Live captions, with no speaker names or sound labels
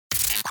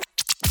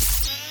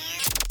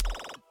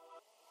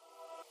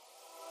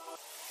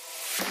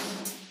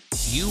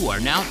You are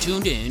now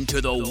tuned in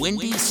to the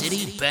Windy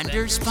City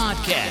Benders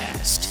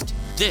Podcast.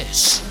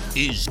 This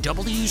is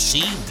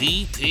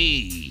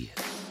WCBP.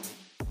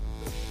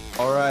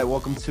 All right,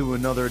 welcome to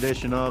another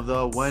edition of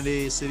the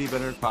Windy City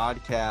Benders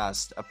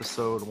Podcast,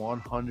 episode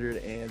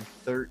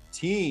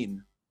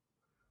 113.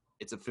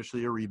 It's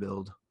officially a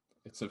rebuild.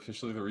 It's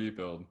officially the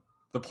rebuild.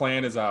 The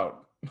plan is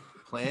out.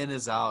 Plan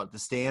is out. The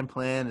stand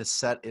plan is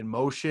set in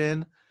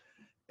motion.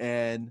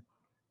 And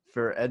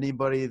for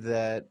anybody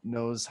that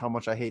knows how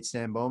much I hate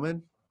Stan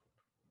Bowman,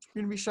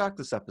 you're going to be shocked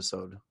this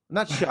episode.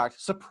 Not shocked,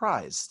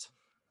 surprised.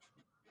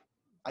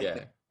 I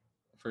think.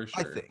 For sure.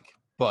 I think.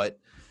 But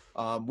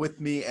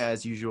with me,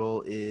 as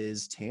usual,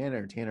 is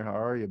Tanner. Tanner,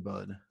 how are you,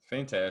 bud?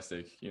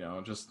 Fantastic.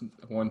 Just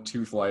one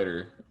tooth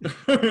lighter.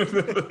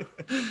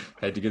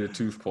 Had to get a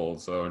tooth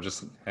pulled, so I'm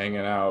just hanging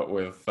out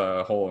with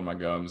a hole in my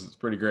gums. It's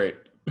pretty great.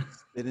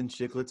 Spitting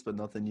chiclets, but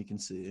nothing you can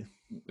see.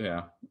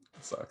 Yeah,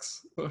 it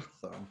sucks.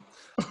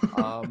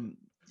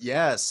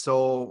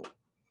 So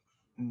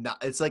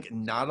it's like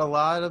not a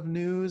lot of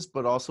news,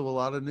 but also a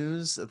lot of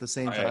news at the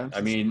same time.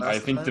 I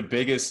think the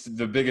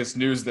biggest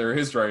news there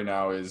is right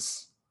now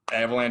is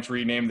Avalanche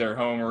renamed their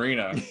home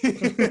arena.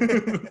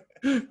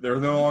 They're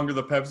no longer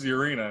the Pepsi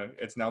Arena.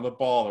 It's now the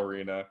Ball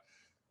Arena.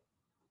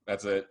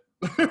 That's it.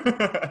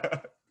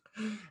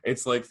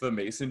 It's like the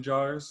Mason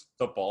jars,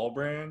 the Ball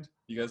brand.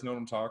 You guys know what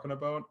I'm talking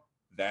about?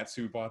 That's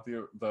who bought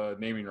the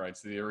naming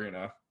rights to the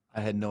arena. I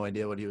had no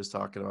idea what he was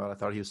talking about. I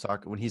thought he was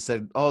talking when he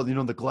said, "Oh,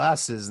 the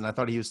glasses," and I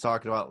thought he was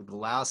talking about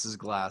glasses,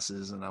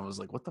 and I was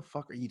like, "What the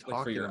fuck are you talking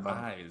about?" For your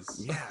eyes.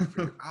 Yeah,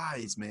 for your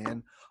eyes,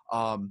 man.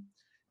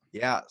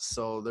 Yeah.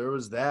 So there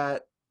was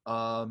that,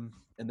 and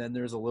then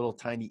there's a little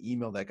tiny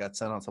email that got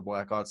sent out to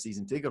Blackhawks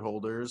season ticket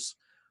holders.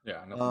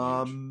 Yeah.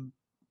 Nothing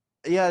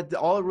huge. Yeah.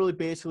 All it really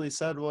basically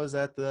said was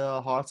that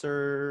the Hawks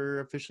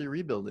are officially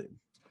rebuilding.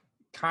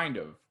 Kind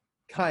of.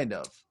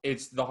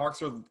 It's the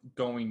Hawks are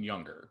going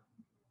younger.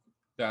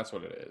 That's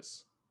what it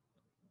is.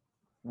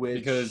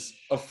 Because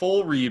a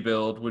full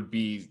rebuild would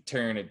be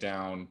tearing it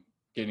down,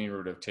 getting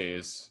rid of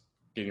Taze,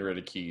 getting rid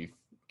of Keith,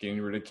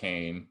 getting rid of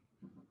Kane.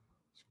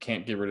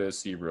 Can't get rid of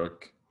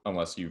Seabrook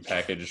unless you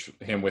package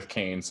him with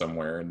Kane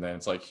somewhere, and then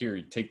it's like, here,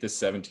 you take this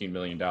 $17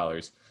 million.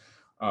 But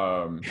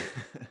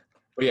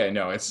yeah,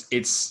 no, it's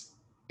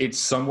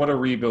somewhat a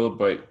rebuild,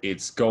 but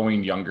it's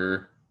going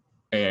younger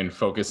and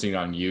focusing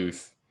on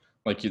youth.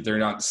 Like, they're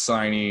not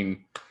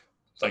signing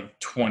like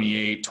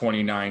 28,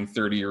 29,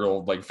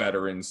 30-year-old like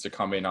veterans to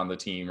come in on the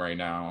team right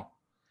now.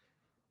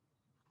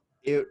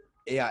 It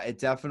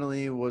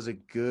definitely was a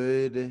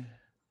good.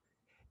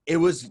 It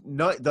was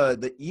not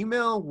the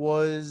email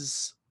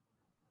was.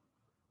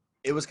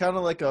 It was kind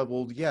of like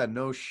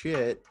no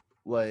shit.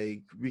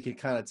 Like, we could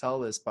kind of tell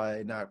this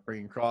by not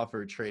bringing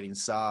Crawford, trading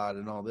Saad,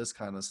 and all this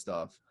kind of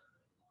stuff.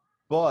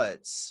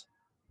 But,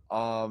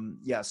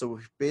 so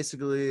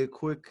basically a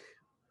quick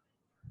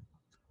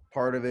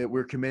part of it,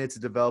 we're committed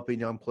to developing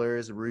young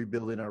players and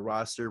rebuilding our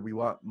roster. We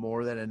want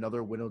more than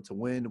another window to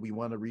win. We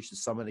want to reach the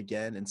summit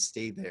again and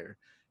stay there.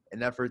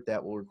 An effort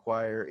that will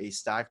require a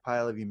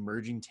stockpile of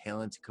emerging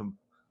talent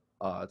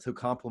to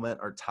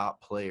complement our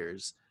top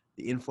players.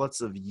 The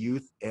influx of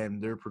youth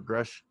and their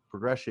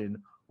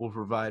progression will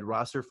provide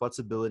roster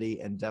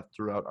flexibility and depth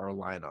throughout our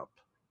lineup.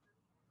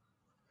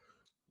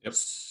 Yep.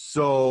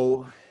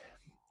 So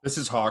this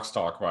is Hawks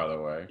talk, by the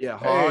way. Yeah,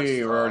 Hawks.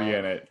 Hey, we're already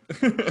in it.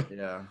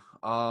 Yeah.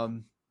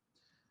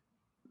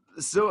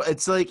 So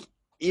it's like,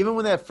 even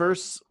when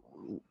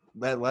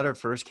that letter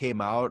first came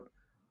out,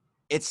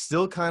 it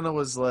still kind of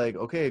was like,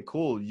 okay,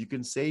 cool. You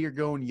can say you're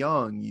going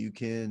young, you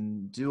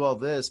can do all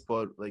this,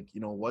 but like,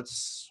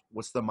 what's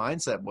the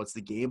mindset? What's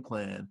the game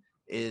plan?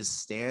 I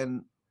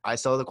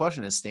saw the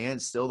question, is Stan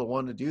still the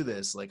one to do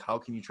this? Like, how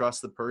can you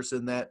trust the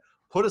person that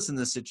put us in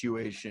this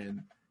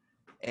situation?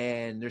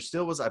 And there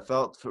still was, I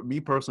felt, for me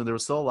personally, there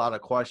was still a lot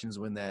of questions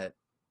when that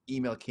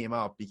email came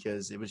out,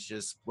 because it was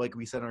just like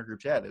we said in our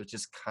group chat, it was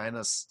just kind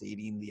of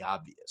stating the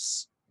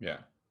obvious. Yeah.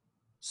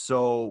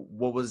 So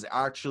what was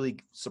actually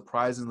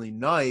surprisingly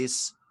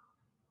nice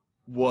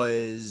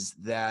was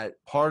that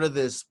part of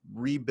this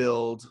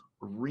rebuild,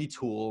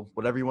 retool,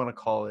 whatever you want to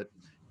call it,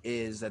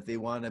 is that they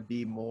want to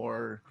be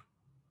more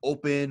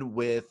open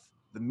with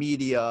the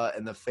media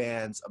and the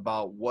fans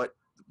about what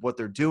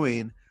they're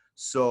doing.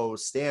 So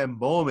Stan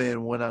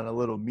Bowman went on a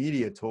little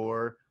media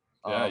tour.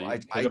 Yeah,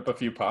 I hit up a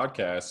few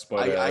podcasts,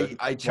 but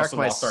I checked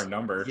lost our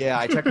number. Yeah,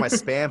 I checked my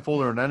spam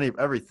folder and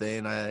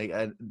everything.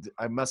 I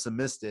must have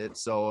missed it.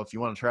 So if you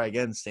want to try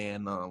again,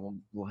 Stan,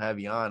 we'll have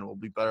you on. We'll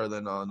be better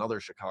than another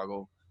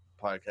Chicago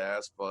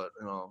podcast, but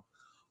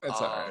that's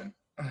all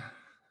right.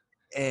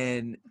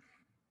 And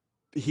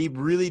he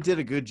really did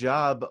a good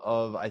job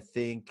of, I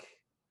think.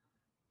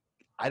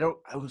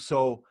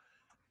 So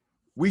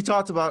we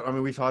talked about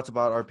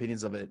our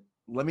opinions of it.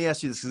 Let me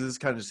ask you this, because this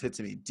kind of just hit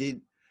to me.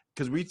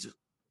 Because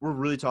we're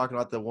really talking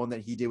about the one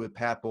that he did with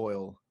Pat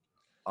Boyle.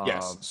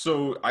 Yes.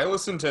 So I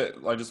just want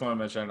to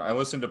mention, I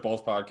listened to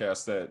both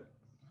podcasts that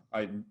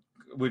I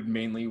would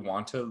mainly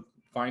want to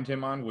find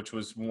him on, which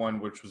was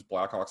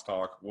Blackhawks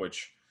Talk,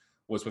 which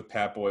was with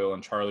Pat Boyle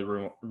and Charlie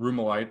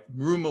Rumelitis.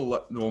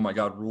 Oh my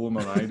God,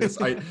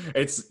 Rumelitis.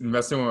 It's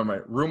messing with my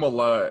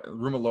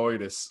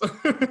Rumelitis.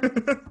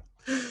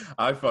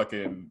 I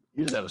fucking.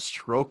 You just had a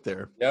stroke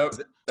there. Yep.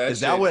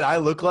 Is that what I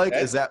look like?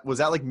 Was that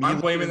like me?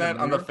 I'm blaming that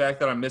on the fact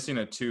that I'm missing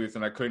a tooth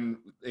and it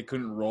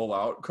couldn't roll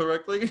out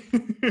correctly.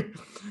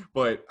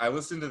 But I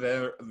listened to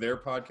their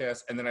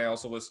podcast, and then I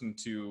also listened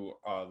to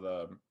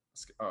the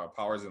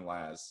Powers and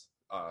Laz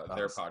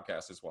their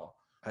podcast as well.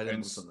 I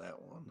didn't listen to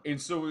that one.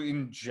 And so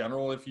in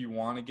general, if you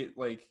want to get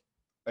like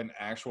an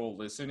actual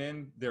listen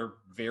in, they're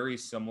very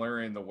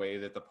similar in the way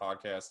that the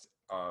podcast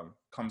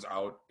comes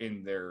out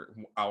in their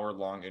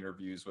hour-long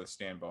interviews with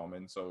Stan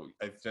Bowman. So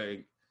I'd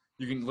say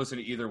you can listen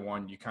to either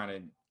one. You kind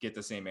of get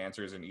the same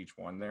answers in each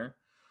one there.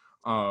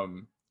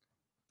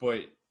 But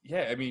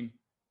yeah, I mean,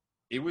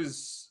 it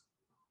was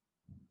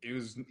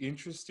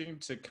interesting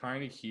to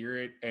kind of hear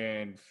it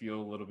and feel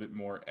a little bit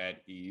more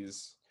at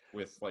ease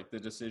with like the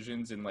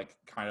decisions and like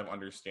kind of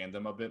understand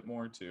them a bit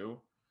more too.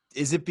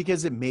 Is it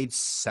because it made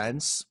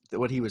sense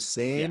what he was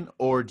saying,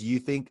 or do you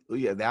think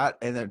that?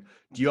 And then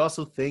do you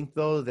also think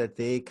though that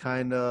they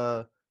kind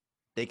of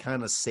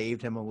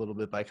saved him a little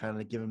bit by kind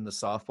of giving him the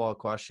softball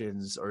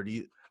questions, or do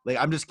you like?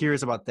 I'm just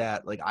curious about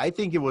that. Like, I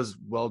think it was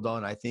well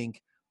done. I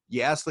think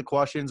you asked the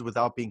questions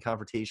without being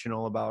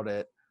confrontational about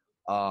it.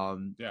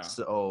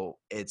 So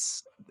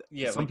it's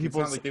some like, people.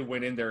 It's not like they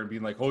went in there and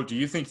being like, "Oh, do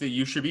you think that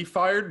you should be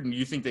fired? And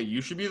you think that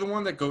you should be the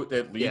one that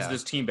leads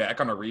this team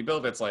back on a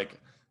rebuild?" It's like.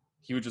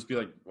 He would just be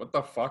like, "What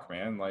the fuck,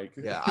 man?" Like,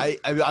 yeah,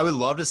 I would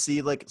love to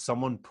see like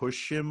someone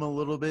push him a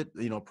little bit,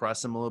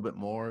 press him a little bit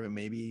more, and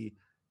maybe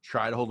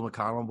try to hold him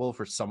accountable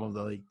for some of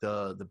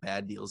the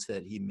bad deals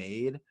that he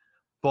made.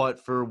 But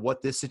for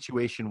what this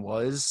situation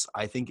was,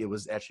 I think it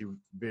was actually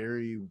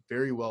very,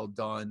 very well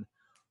done.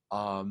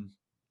 And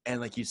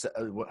like you said,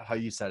 how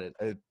you said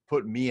it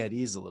put me at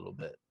ease a little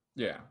bit.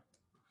 Yeah,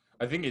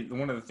 I think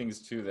one of the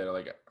things too that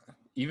like.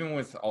 Even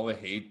with all the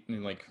hate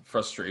and like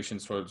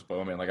frustrations towards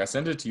Bowman, like I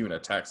sent it to you in a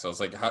text. I was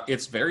like,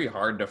 it's very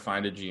hard to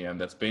find a GM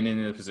that's been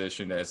in a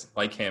position as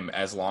like him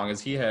as long as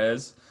he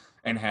has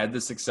and had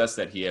the success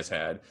that he has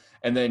had,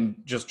 and then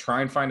just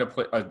try and find a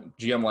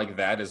GM like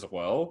that as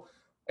well,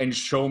 and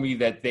show me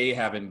that they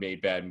haven't made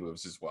bad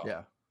moves as well.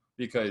 Yeah,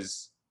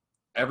 because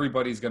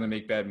everybody's going to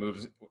make bad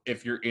moves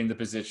if you're in the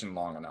position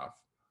long enough.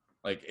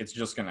 Like it's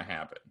just going to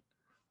happen.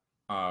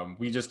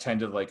 We just tend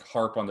to like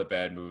harp on the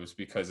bad moves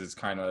because it's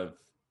kind of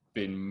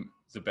been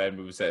the bad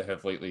moves that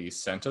have lately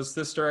sent us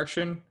this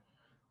direction,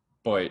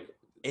 but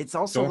it's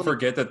also don't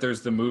forget that there's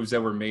the moves that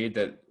were made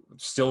that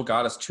still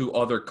got us 2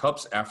 other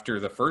cups after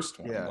the first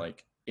one,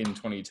 like in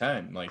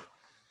 2010. Like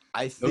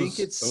I think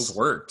those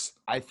worked.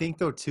 I think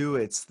though too,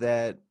 it's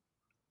that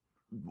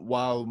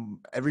while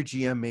every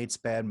GM makes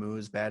bad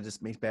moves,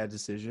 makes bad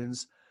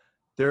decisions,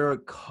 there are a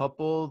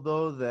couple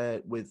though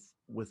that with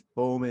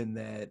Bowman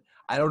that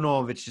I don't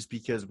know if it's just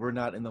because we're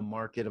not in the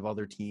market of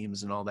other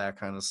teams and all that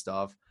kind of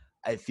stuff.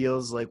 It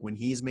feels like when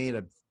he's made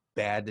a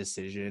bad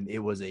decision, it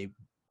was a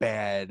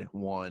bad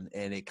one,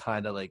 and it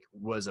kind of like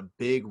was a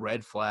big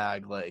red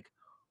flag. Like,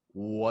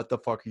 what the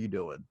fuck are you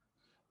doing?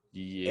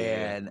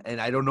 Yeah,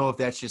 and I don't know if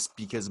that's just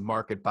because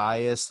market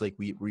bias, like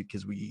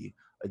because we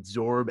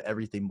absorb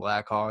everything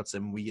Blackhawks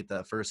and we get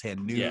the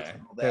firsthand news. Yeah,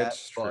 and all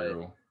that's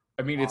true.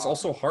 I mean, it's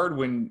also hard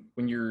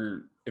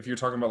if you're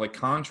talking about like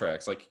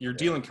contracts, like you're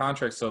dealing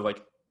contracts. So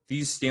like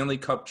these Stanley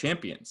Cup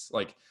champions,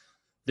 like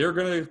they're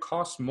going to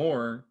cost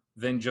more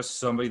than just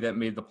somebody that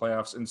made the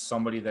playoffs and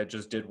somebody that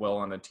just did well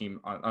on a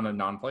team on a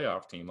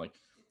non-playoff team. Like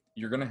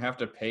you're going to have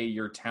to pay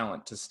your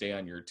talent to stay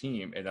on your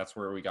team. And that's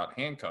where we got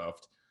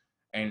handcuffed.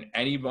 And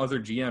any other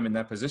GM in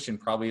that position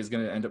probably is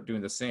going to end up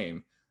doing the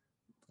same.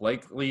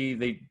 Likely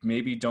they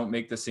maybe don't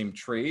make the same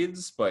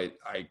trades, but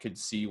I could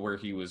see where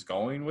he was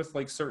going with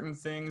like certain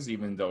things,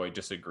 even though I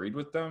disagreed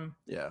with them.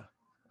 Yeah.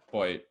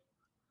 But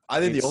I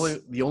think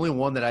the only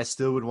one that I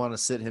still would want to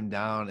sit him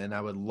down and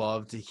I would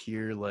love to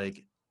hear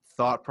like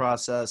thought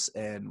process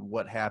and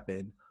what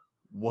happened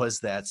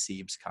was that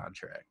Siebes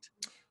contract.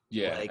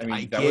 Yeah, like, I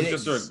mean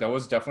that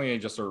was definitely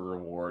just a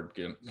reward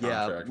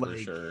contract for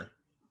sure.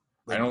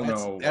 I don't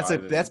know.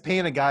 That's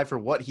paying a guy for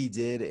what he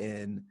did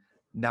and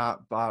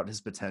not about his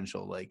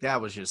potential. Like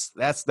that was just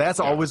that's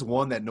always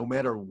one that no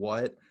matter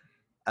what,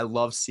 I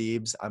love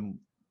Siebes. I'm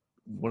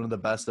one of the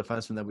best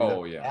defensemen that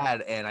we've ever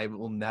had, and I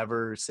will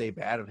never say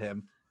bad of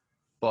him.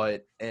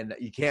 And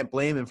you can't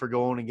blame him for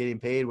going and getting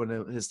paid when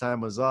his time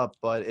was up.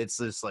 But it's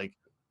just like,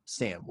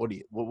 Sam, what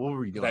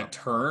were you doing? That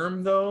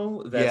term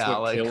though, that's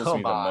what kills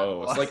me the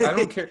most. Like I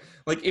don't care.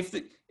 Like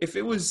if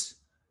it was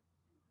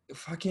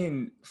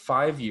fucking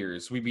 5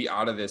 years, we'd be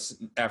out of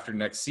this after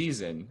next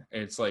season.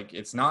 It's like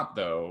it's not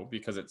though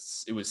because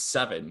it was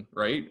 7,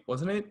 right?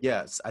 Wasn't it?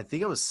 Yes, I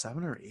think it was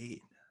 7 or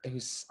 8. It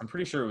was. I'm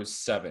pretty sure it was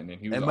 7,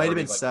 and he was. It might have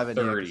been like 7.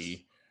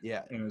 30.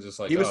 Yeah, and it was just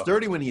like he was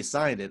 30 when he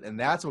signed it, and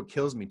that's what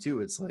kills me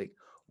too. It's like,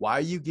 why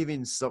are you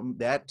giving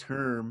that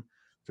term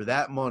for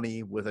that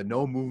money with a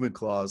no movement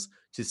clause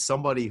to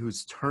somebody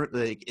who's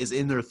is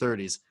in their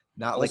 30s?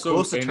 Not also, like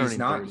close to and turning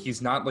 30.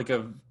 He's not like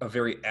a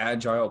very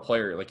agile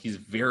player. Like he's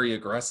very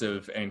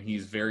aggressive and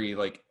he's very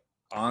like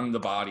on the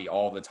body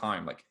all the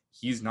time. Like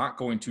he's not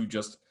going to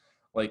just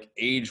like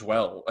age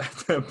well at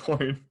that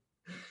point.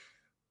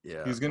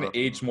 Yeah. He's going to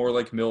age more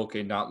like milk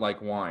and not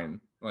like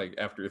wine. Like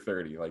after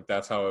 30, like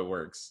that's how it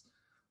works.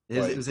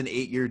 It was an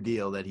 8-year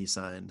deal that he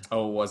signed.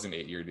 Oh, it was an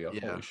 8-year deal.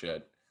 Yeah. Holy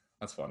shit,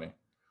 that's funny.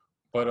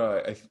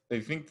 But I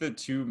think the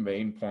two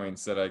main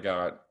points that I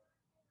got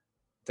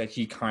that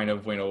he kind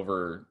of went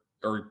over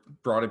or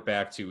brought it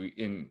back to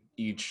in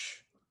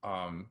each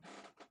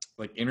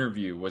like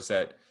interview was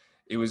that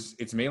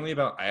it's mainly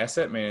about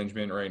asset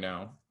management right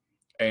now,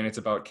 and it's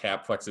about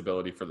cap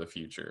flexibility for the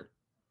future.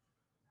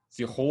 It's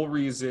the whole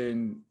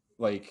reason,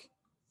 like,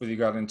 when you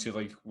got into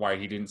like why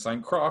he didn't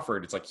sign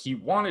Crawford. It's like he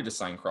wanted to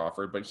sign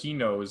Crawford, but he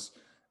knows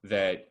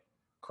that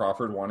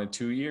Crawford wanted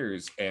 2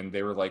 years, and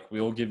they were like,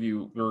 we're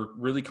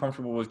really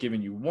comfortable with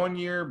giving you 1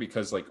 year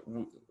because like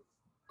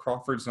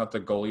Crawford's not the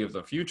goalie of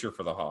the future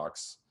for the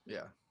Hawks.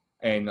 Yeah.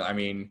 And I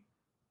mean,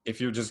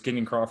 if you're just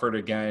getting Crawford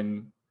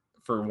again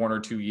for 1 or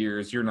 2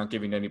 years, you're not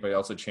giving anybody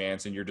else a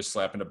chance, and you're just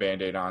slapping a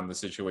Band-Aid on the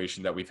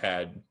situation that we've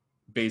had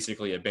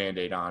basically a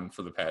Band-Aid on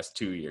for the past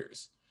 2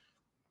 years.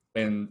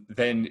 And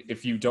then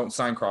if you don't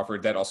sign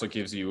Crawford, that also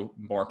gives you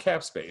more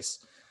cap space.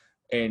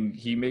 And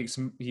he makes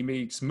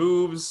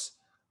moves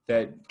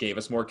that gave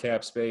us more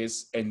cap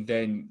space. And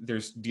then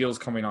there's deals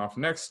coming off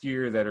next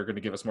year that are going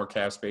to give us more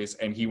cap space.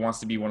 And he wants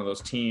to be one of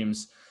those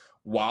teams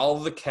while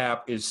the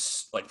cap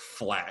is like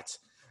flat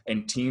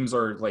and teams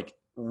are like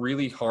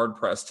really hard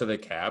pressed to the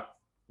cap.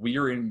 We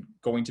are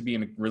going to be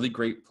in a really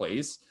great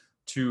place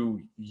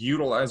to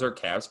utilize our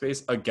cap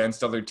space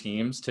against other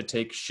teams to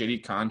take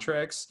shitty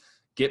contracts,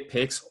 get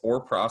picks or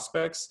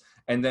prospects,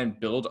 and then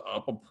build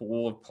up a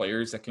pool of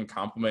players that can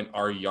complement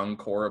our young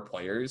core of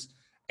players.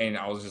 And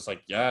I was just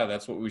like, yeah,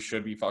 that's what we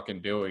should be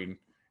fucking doing.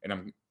 And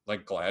I'm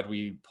like glad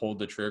we pulled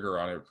the trigger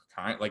on it.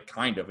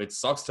 Kind of. It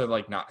sucks to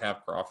like not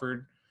have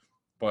Crawford,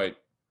 but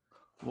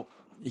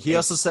he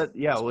also said,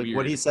 like weird.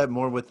 what he said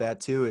more with that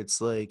too.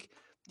 It's like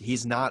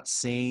he's not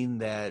saying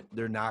that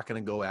they're not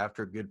going to go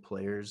after good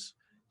players.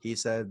 He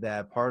said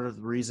that part of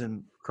the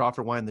reason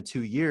Crawford wanted the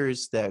 2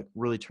 years that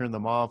really turned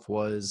them off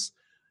was,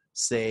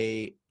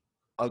 say,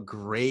 a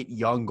great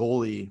young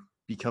goalie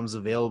becomes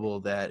available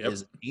that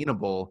is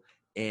attainable,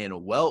 and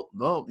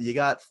you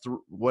got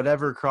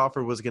whatever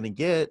Crawford was going to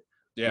get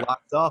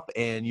locked up,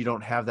 and you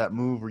don't have that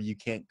move where you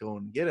can't go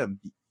and get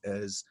him.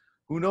 As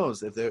who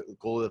knows if the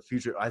goal of the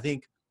future? I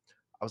think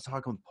I was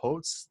talking with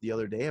Potes the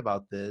other day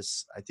about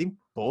this. I think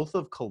both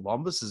of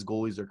Columbus's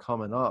goalies are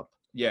coming up.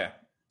 Yeah.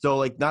 So,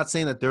 like, not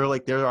saying that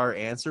they're our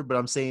answer, but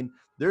I'm saying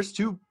there's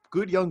two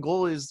good young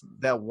goalies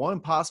that one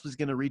possibly is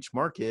going to reach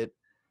market.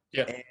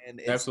 Yeah, and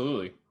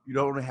absolutely.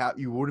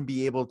 You wouldn't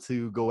be able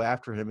to go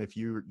after him if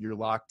you're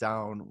locked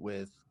down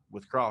with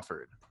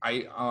Crawford.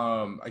 I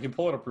can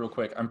pull it up real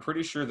quick. I'm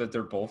pretty sure that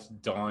they're both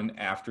done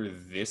after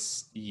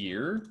this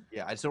year.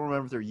 Yeah, I just don't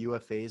remember if they're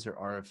UFAs or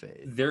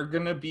RFAs. They're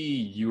gonna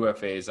be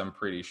UFAs, I'm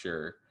pretty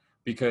sure,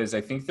 because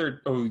I think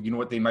they're. Oh, you know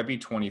what? They might be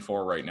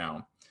 24 right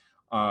now.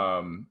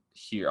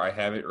 Here I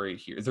have it right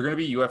here. They're gonna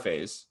be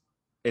UFAs.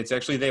 It's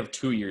actually they have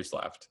 2 years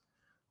left,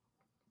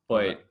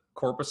 but. Okay.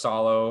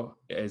 Korpisalo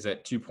is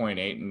at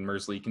 2.8 and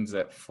Merzlikins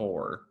at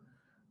 4.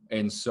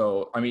 And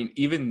so, I mean,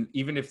 even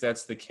if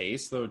that's the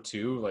case though,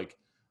 too, like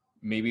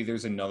maybe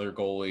there's another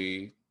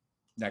goalie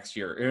next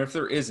year. And if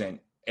there isn't,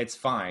 it's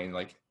fine.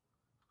 Like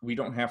we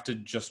don't have to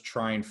just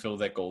try and fill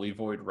that goalie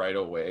void right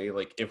away.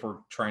 Like if we're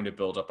trying to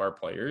build up our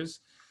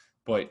players,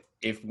 but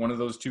if one of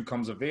those two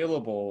comes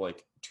available,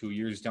 like 2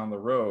 years down the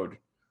road,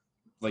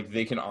 like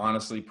they can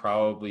honestly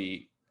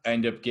probably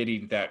end up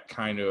getting that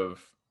kind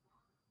of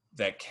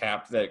that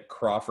cap that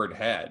Crawford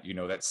had, you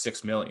know, that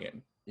 $6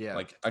 million. Yeah.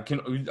 Like I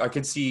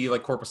could see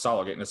like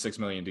Korpisalo getting a $6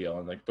 million deal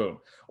and like boom.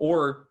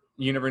 Or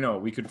you never know,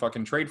 we could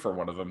fucking trade for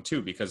one of them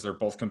too, because they're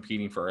both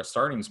competing for a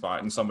starting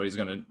spot and somebody's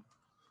gonna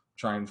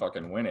try and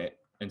fucking win it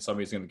and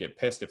somebody's gonna get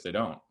pissed if they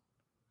don't.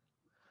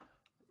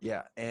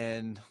 Yeah,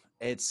 and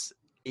it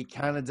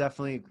kind of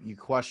definitely you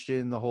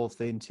question the whole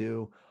thing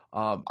too.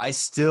 I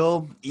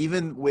still,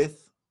 even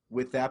with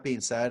that being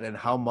said and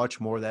how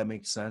much more that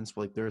makes sense,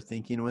 like they're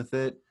thinking with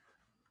it.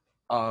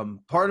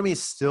 Part of me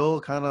is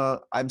still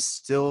I'm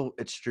still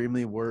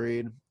extremely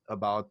worried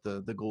about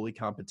the goalie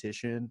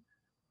competition.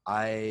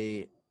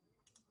 I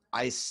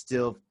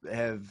still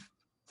have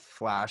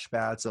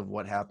flashbacks of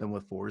what happened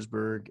with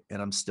Forsberg,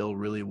 and I'm still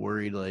really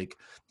worried, like,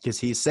 because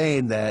he's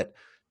saying that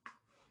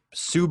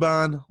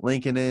Subban,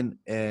 Lankinen,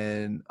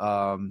 and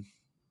wow,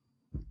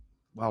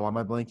 why am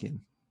I blanking?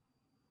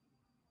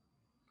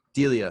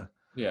 Delia.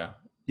 Yeah.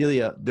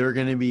 They're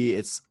going to be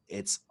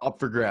it's up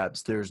for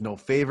grabs. There's no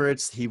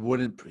favorites. He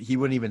wouldn't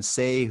even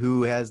say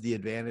who has the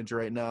advantage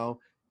right now.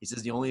 He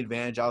says the only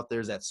advantage out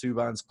there is that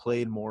Subban's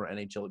played more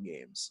NHL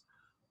games.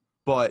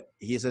 But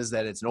he says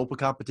that it's an open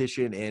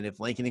competition, and if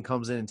Lankinen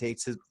comes in and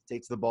takes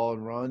the ball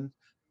and run,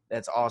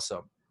 that's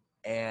awesome.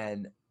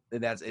 And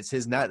it's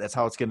his net. That's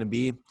how it's going to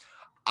be.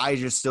 I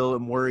just still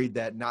am worried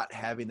that not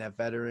having that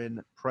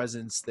veteran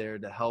presence there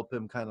to help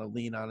him kind of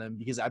lean on him,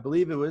 because I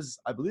believe it was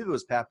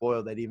Pat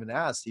Boyle that even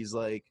asked. He was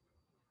like,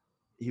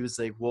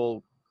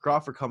 well,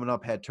 Crawford coming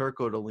up had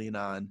Turco to lean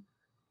on.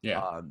 Yeah.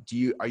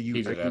 Are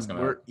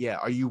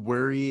you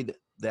worried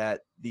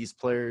that these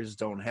players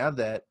don't have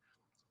that?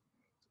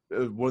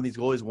 One of these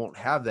goalies won't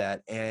have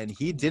that, and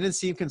he didn't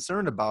seem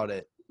concerned about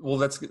it. Well,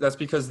 that's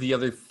because the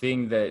other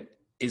thing that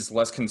is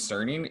less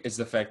concerning is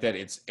the fact that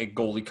it's a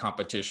goalie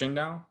competition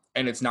now,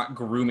 and it's not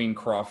grooming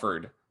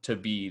Crawford to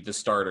be the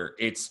starter.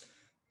 It's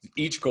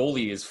each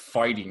goalie is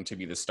fighting to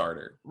be the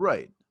starter.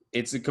 Right.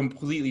 It's a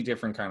completely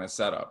different kind of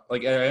setup.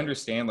 Like, I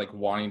understand like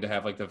wanting to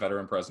have like the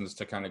veteran presence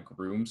to kind of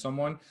groom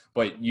someone,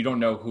 but you don't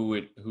know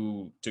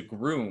who to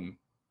groom.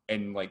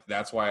 And like,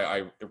 that's why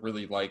I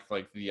really like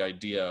the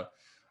idea.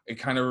 It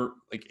kind of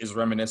like is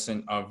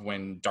reminiscent of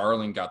when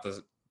Darling got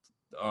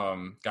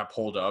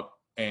pulled up,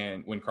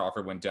 and when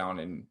Crawford went down,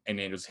 and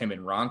it was him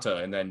and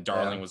Ranta, and then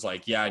Darling was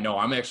like, yeah, no,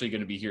 I'm actually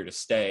going to be here to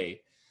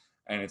stay.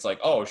 And it's like,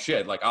 oh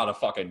shit, like out of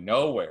fucking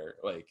nowhere.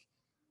 Like,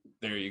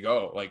 there you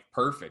go. Like,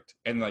 perfect.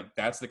 And like,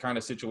 that's the kind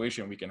of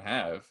situation we can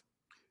have.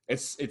 It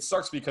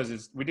sucks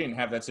because we didn't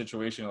have that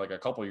situation like a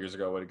couple years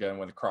ago again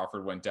when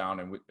Crawford went down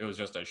and it was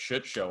just a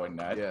shit show in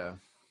net. Yeah.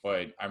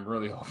 But I'm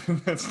really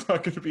hoping that's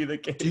not going to be the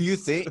case. Do you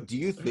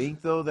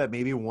think though that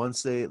maybe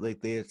once they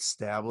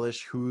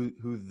establish who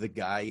the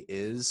guy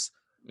is,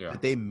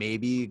 that they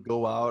maybe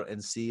go out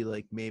and see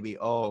like maybe,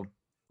 oh,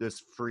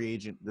 this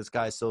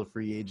guy's still a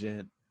free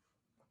agent,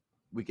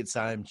 we could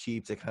sign him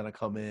cheap to kind of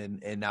come in,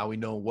 and now we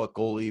know what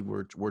goalie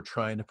we're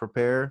trying to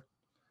prepare,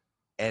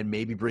 and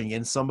maybe bring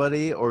in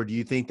somebody? Or do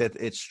you think that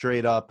it's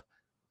straight up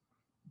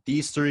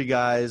these three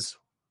guys,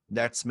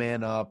 next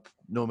man up,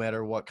 no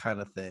matter what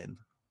kind of thing?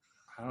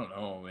 I don't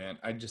know, man.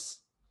 I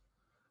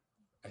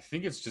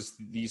think it's just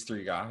these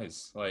three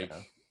guys. Like,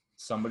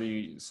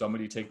 somebody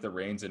take the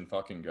reins and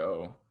fucking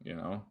go, you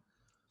know?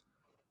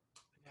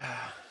 Yeah.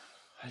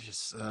 I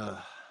just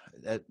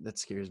that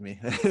scares me.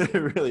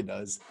 It really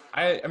does.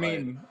 I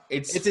mean,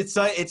 it's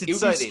exciting. It would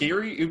be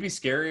scary. It would be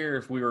scarier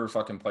if we were a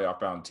fucking playoff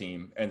bound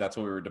team and that's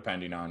what we were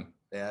depending on.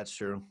 Yeah, that's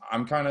true.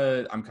 I'm kind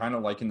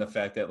of liking the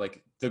fact that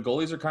like the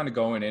goalies are kind of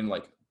going in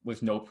like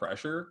with no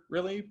pressure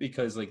really,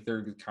 because like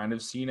they're kind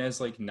of seen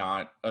as like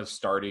not a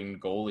starting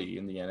goalie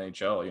in the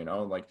NHL, you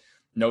know, like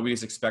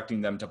nobody's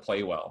expecting them to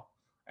play well.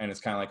 And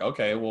it's kind of like,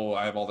 okay, well,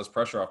 I have all this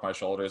pressure off my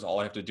shoulders.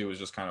 All I have to do is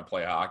just kind of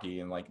play hockey,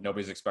 and like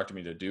nobody's expecting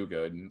me to do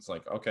good. And it's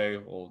like, okay,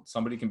 well,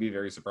 somebody can be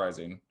very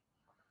surprising.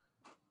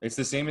 It's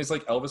the same as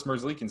like Elvis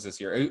Merzlikins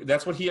this year.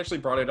 That's what he actually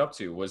brought it up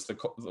to was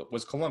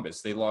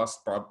Columbus. They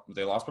lost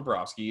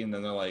Bobrovsky, and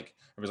then they're like,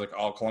 everybody's like,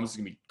 oh, Columbus is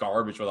gonna be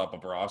garbage without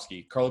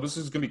Bobrovsky. Columbus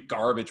is gonna be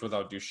garbage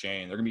without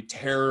Duchesne. They're gonna be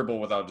terrible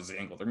without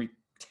Dzingel. They're gonna be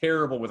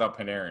terrible without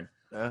Panarin.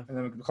 Yeah. And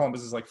then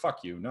Columbus is like,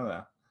 fuck you, none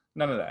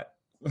of that.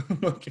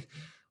 Like,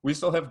 we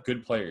still have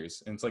good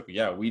players, and it's like,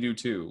 yeah, we do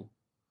too.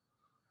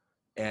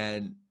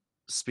 And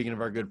speaking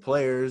of our good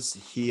players,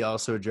 he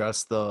also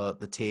addressed the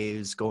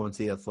Taves going to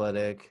the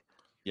Athletic.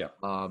 Yeah.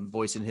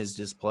 Voicing his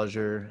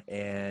displeasure,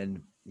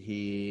 and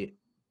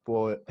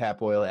Pat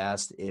Boyle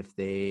asked if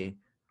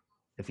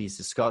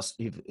he's talked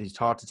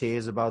to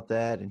Taves about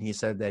that, and he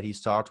said that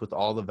he's talked with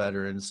all the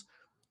veterans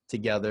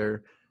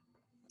together.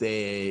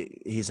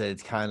 He said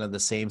it's kind of the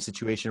same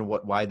situation.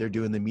 Why they're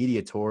doing the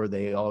media tour?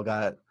 They all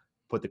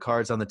put the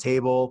cards on the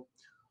table,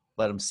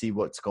 let them see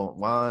what's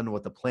going on,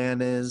 what the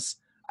plan is.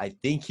 I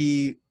think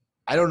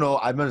I don't know.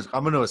 I'm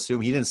gonna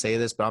assume he didn't say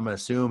this, but I'm gonna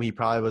assume he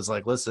probably was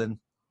like, listen,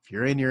 if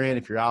you're in, you're in.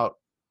 If you're out,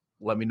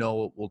 let me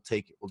know. We'll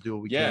do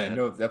what we can. Yeah,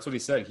 no, that's what he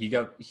said. He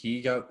got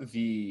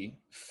the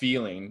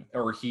feeling,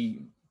 or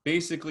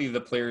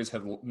the players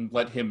have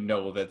let him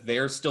know that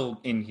they're still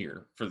in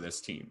here for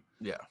this team.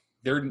 Yeah.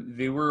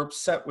 They were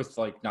upset with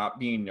like not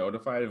being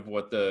notified of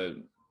what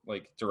the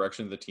like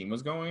direction the team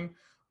was going,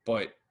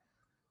 but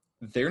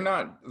they're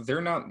not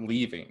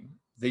leaving.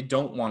 They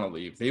don't want to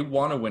leave. They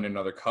want to win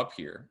another cup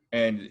here.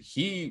 And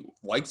he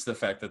likes the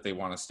fact that they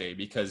want to stay,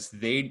 because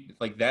they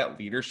like that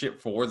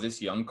leadership for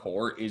this young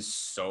core is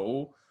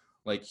so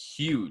like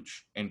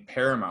huge and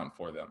paramount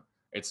for them.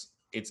 It's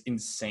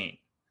insane.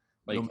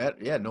 Like,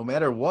 no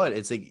matter what,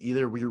 it's like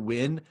either we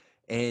win,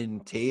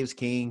 and Taves,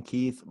 Kane,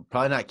 Keith,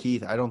 probably not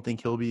Keith. I don't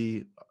think he'll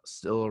be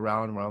still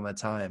around that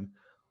time,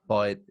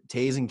 but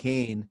Taves and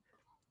Kane,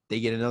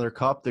 they get another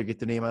cup. They get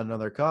their name on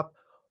another cup.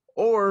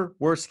 Or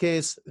worst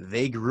case,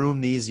 they groom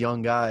these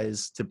young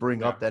guys to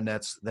bring up that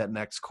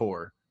next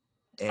core.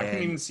 And I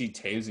can even see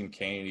Taves and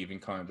Kane even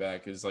coming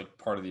back as like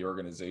part of the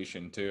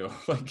organization too.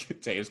 Like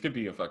Taves could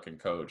be a fucking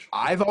coach.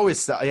 I've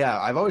always thought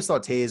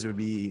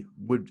Taves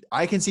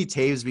I can see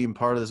Taves being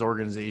part of this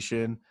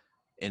organization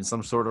in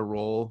some sort of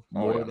role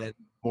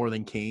more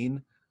than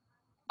Kane.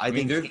 I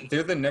think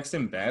they're the next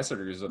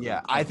ambassadors of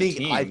the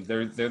team.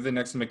 They're the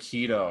next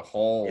Makita,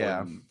 Hall,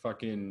 and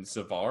fucking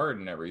Savard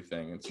and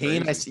everything. It's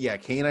Kane,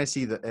 Kane I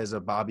see as a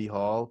Bobby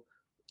Hall.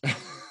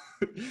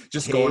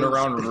 Just going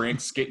around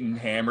rinks, getting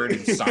hammered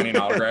and signing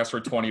autographs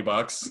for $20.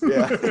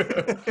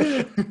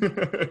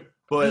 Yeah.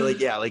 But like,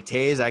 yeah, like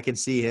Taze, I can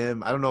see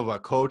him. I don't know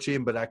about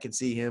coaching, but I can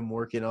see him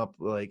working up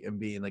like and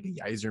being like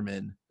a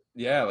Yzerman.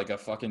 Yeah, like a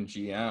fucking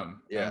GM.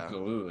 Yeah.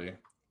 Absolutely.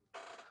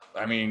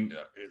 I mean,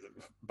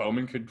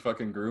 Bowman could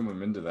fucking groom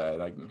him into that.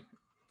 Like,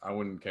 I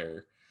wouldn't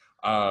care.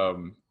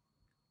 What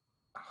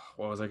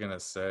was I gonna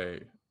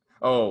say?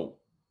 Oh,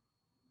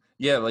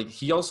 yeah, like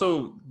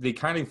they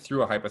kind of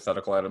threw a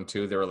hypothetical at him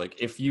too. They were like,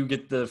 if you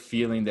get the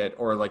feeling that,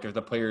 or like if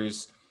the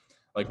players,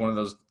 like one of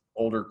those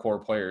older core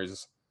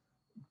players,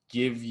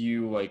 give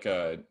you like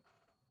a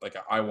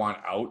I want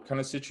out kind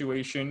of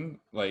situation,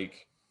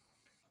 like,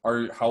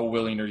 how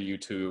willing are you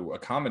to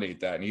accommodate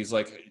that? And he's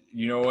like,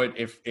 you know what,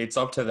 if it's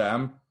up to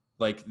them,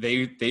 like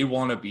they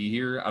want to be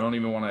here, I don't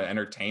even want to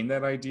entertain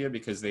that idea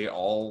because they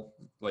all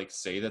like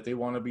say that they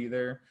want to be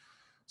there.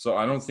 So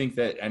I don't think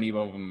that any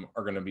of them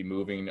are going to be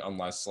moving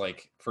unless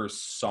like for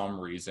some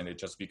reason it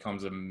just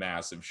becomes a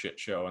massive shit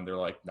show and they're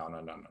like, no,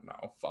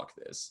 fuck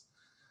this.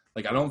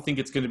 Like, I don't think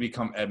it's going to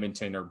become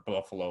Edmonton or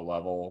Buffalo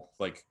level,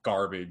 like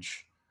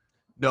garbage.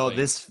 No, like,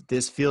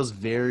 this feels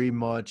very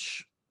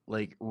much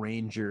like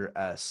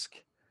Ranger-esque.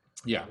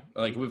 Yeah,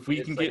 like if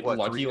we can get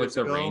lucky like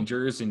the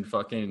Rangers and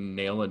fucking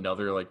nail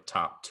another like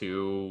top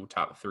 2,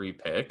 top 3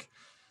 pick,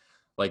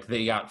 like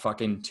they got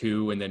fucking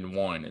 2 and then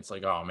 1. It's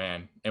like, oh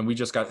man, and we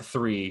just got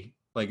 3.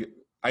 Like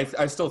I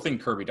still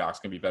think Kirby Doc's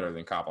gonna be better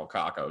than Capo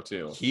Caco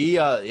too. He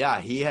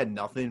he had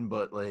nothing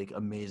but like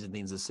amazing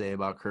things to say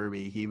about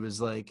Kirby. He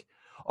was like,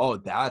 oh,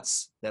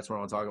 that's what I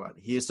want to talk about.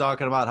 He is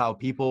talking about how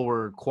people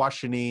were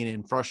questioning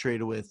and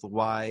frustrated with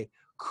why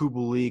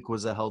Kubalik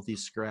was a healthy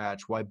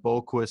scratch, why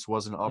Boquist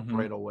wasn't up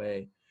right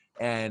away.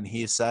 And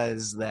he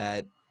says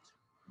that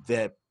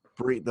the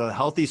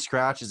healthy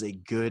scratch is a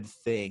good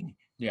thing.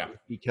 Yeah.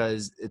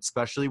 Because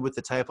especially with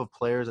the type of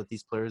players that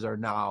these players are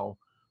now,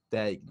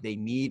 that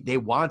they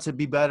want to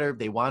be better,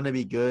 they want to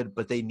be good,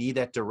 but they need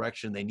that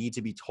direction. They need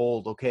to be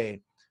told,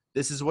 okay,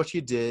 this is what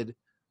you did,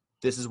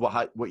 this is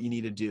what you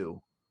need to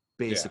do,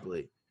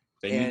 basically.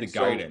 Yeah. They need the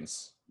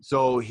guidance.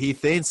 So he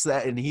thinks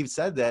that, and he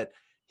said that,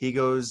 he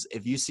goes,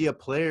 if you see a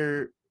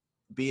player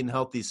being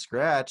healthy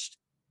scratched,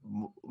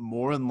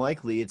 more than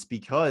likely it's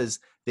because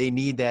they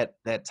need that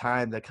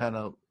time to kind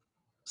of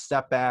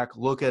step back,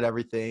 look at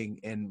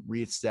everything, and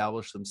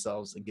reestablish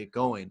themselves and get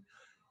going.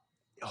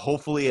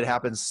 Hopefully it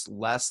happens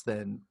less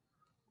than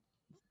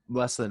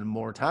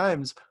more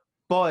times,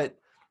 but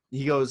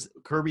he goes,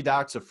 Kirby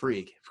Doc's a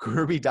freak.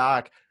 Kirby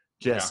Doc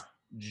just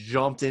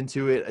jumped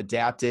into it,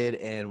 adapted,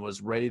 and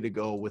was ready to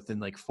go within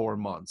like 4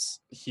 months.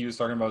 He was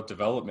talking about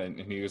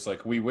development, and he was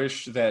like, we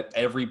wish that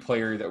every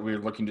player that we're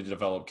looking to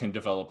develop can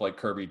develop like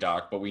Kirby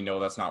Doc, but we know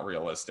that's not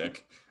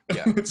realistic.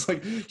 Yeah. It's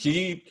like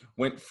he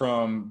went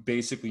from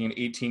basically an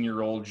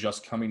 18-year-old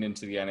just coming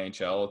into the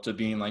NHL to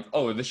being like,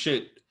 oh, this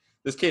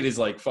kid is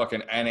like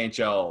fucking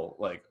NHL,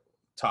 like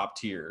top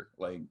tier.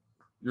 Like,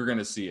 you're going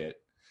to see it.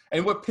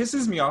 And what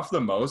pisses me off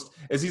the most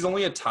is he's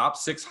only a top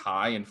 6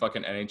 high in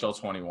fucking NHL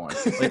 21.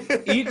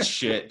 Like, eat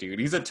shit, dude.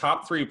 He's a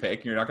top 3 pick,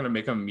 and you're not going to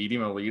make him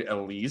medium elite at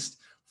least.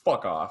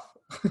 Fuck off.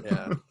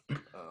 Yeah.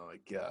 Oh, my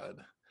God.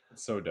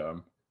 It's so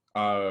dumb.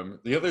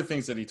 The other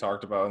things that he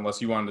talked about,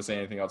 unless you wanted to say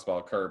anything else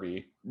about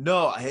Kirby.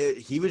 No,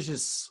 he was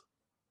just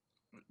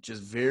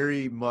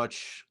very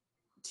much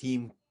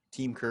team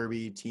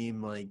Kirby,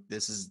 team like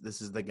this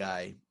is the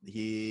guy.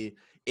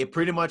 It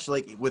pretty much,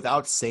 like,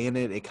 without saying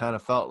it, it kind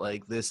of felt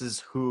like this is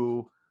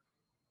who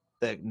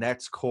the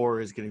next core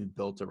is going to be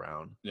built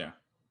around. Yeah.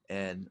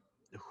 And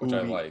which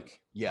I like.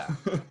 Yeah.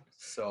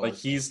 So like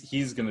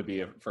he's going to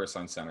be a first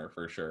line center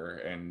for sure,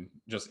 and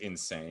just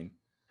insane.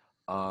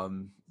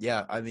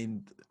 Yeah, I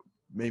mean,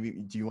 maybe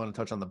do you want to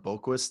touch on the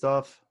Boquist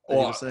stuff?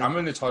 Well, I'm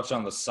going to touch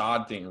on the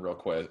Saad thing real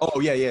quick.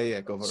 Oh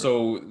yeah, go for it.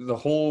 So the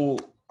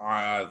whole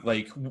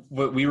like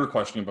what we were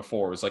questioning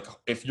before was like,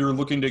 if you're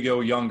looking to go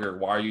younger,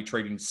 why are you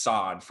trading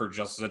Saad for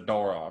just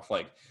Zadorov?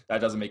 Like,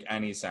 that doesn't make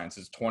any sense.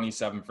 It's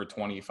 27 for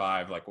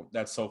 25. Like,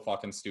 that's so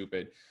fucking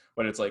stupid.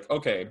 But it's like,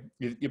 okay,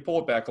 you pull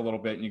it back a little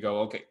bit and you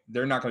go, okay,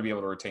 they're not going to be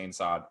able to retain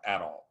Saad at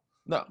all.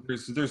 No,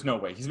 there's no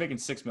way. He's making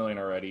 $6 million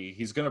already.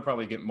 He's going to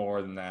probably get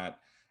more than that,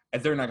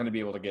 and they're not going to be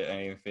able to get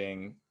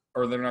anything,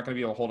 or they're not going to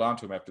be able to hold on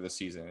to him after the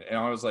season. And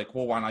I was like,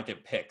 well, why not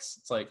get picks?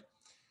 It's like,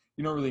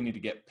 you don't really need to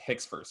get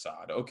picks for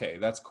Saad. Okay,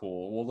 that's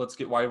cool. Well, let's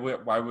get why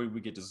would we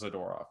get to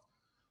Zadorov?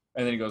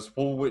 And then he goes,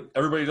 well, what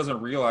everybody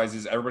doesn't realize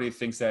is everybody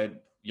thinks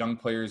that young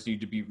players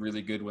need to be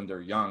really good when they're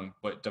young,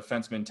 but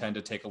defensemen tend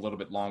to take a little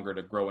bit longer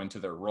to grow into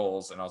their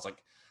roles. And I was like,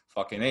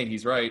 fucking A,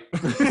 he's right.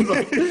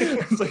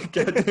 It's like,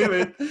 God damn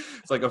it.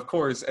 It's like, of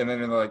course. And then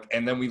they're like,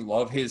 and then we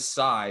love his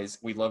size,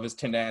 we love his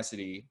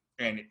tenacity,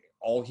 and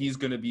all he's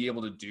going to be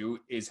able to do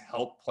is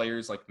help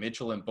players like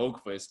Mitchell and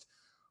Boquist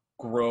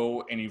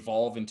grow and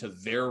evolve into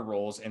their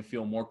roles and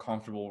feel more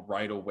comfortable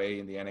right away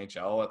in the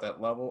NHL at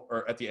that level,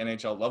 or at the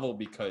NHL level,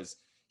 because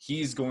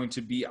he's going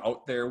to be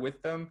out there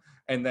with them,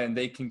 and then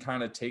they can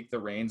kind of take the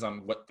reins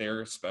on what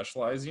they're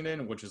specializing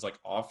in, which is like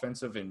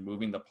offensive and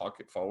moving the puck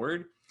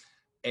forward.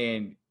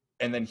 And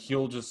then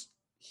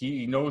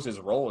he knows his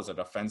role as a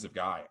defensive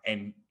guy,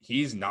 and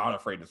he's not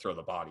afraid to throw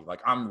the body.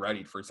 Like, I'm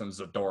ready for some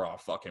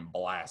Zadorov fucking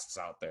blasts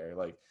out there.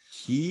 Like,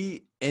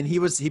 he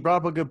brought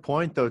up a good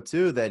point though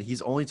too, that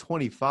he's only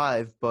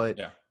 25, but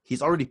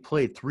he's already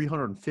played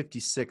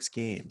 356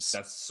 games.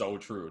 That's so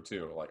true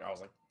too. Like, I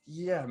was like,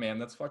 yeah, man,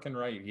 that's fucking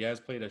right. He has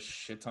played a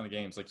shit ton of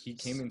games. Like, he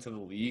came into the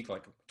league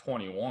like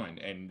 21,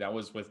 and that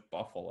was with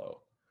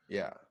Buffalo.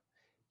 Yeah.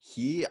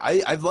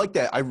 I've liked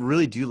that. I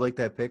really do like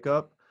that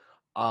pickup.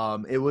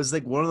 It was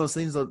like one of those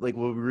things that, like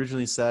what we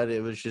originally said,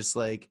 it was just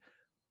like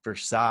for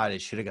Saad,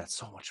 it should have got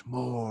so much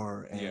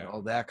more and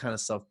all that kind of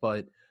stuff.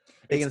 But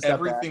it's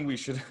everything we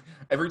should.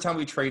 Every time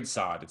we trade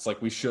Saad, it's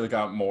like we should have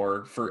got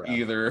more for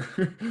either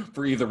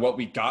what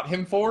we got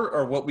him for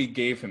or what we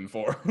gave him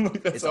for.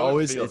 Like, it's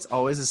always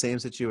the same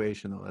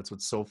situation though. That's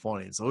what's so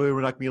funny. It's we're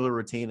not gonna be able to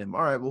retain him.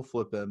 All right, we'll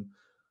flip him.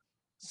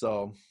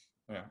 So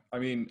yeah, I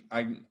mean,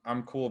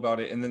 I'm cool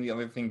about it. And then the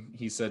other thing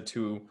he said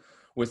too,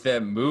 with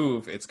that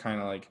move, it's kind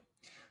of like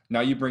now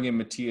you bring in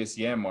Matthias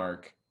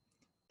Janmark,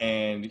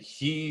 and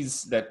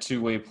he's that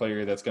two-way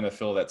player that's going to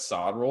fill that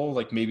Saad role,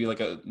 like maybe like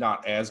a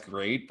not as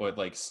great, but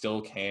like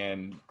still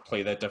can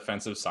play that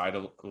defensive side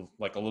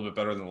like a little bit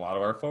better than a lot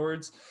of our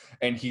forwards.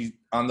 And he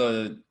on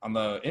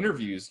the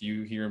interviews,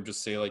 you hear him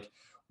just say like,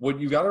 what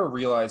you got to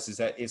realize is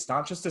that it's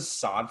not just a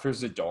Saad for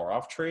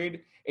Zadorov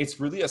trade.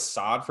 It's really a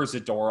Saad for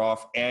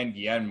Zadorov and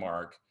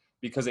Janmark,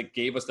 because it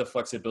gave us the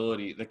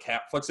flexibility, the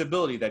cap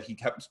flexibility that he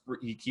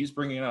keeps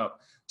bringing up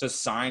to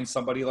sign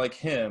somebody like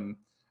him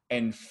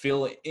and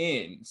fill it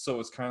in. So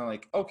it's kind of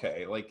like,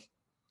 okay, like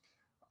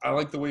I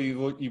like the way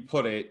you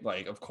put it,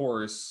 like of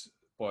course,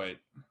 but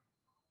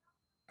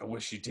I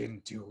wish you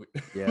didn't do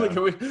it. Yeah. Like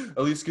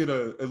at least get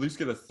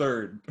a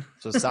third.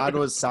 So Saad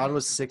was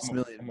 $6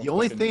 million. The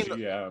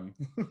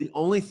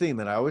only thing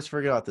that I always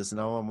forget about this, and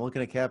now I'm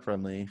looking at Cap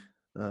Friendly,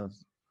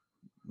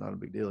 not a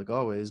big deal like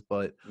always,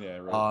 but yeah,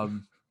 right.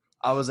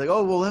 I was like,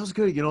 oh well, that was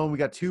good. You know, we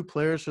got two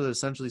players for the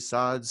essentially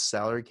Saad's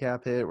salary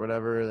cap hit,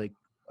 whatever, like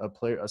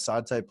a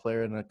Saad type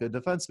player and a good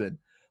defenseman.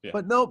 Yeah.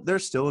 But nope,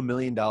 there's still $1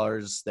 million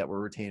that we're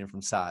retaining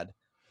from Saad.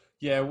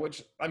 Yeah,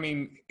 which I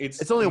mean,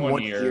 it's only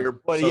 1 year,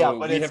 but so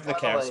but we it's have the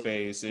cap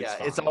space. It's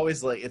fine. It's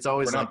always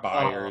we're not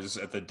buyers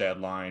at the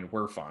deadline.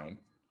 We're fine.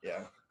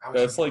 Yeah,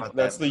 that's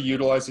the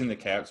utilizing the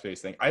cap space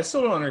thing. I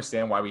still don't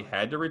understand why we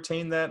had to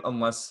retain that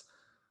unless,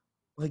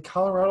 like,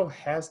 Colorado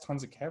has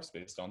tons of cap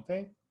space, don't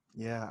they?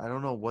 Yeah, I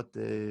don't know what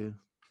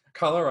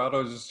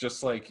Colorado is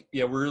just like,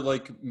 yeah, we're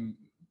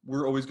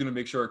always going to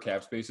make sure our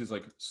cap space is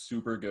like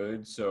super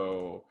good.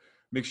 So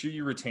make sure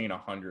you retain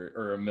 100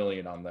 or $1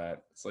 million on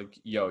that. It's like,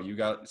 yo, you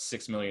got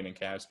 $6 million in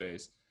cap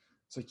space.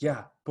 It's like,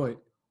 yeah, but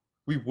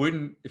we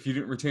wouldn't if you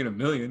didn't retain $1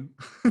 million.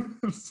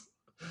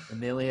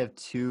 And they only have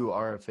 2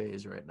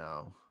 RFAs right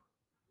now.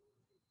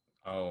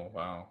 Oh,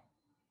 wow.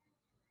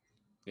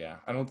 Yeah,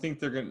 I don't think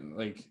they're going to,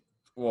 like,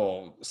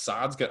 well,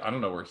 Saad's got, I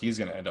don't know where he's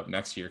going to end up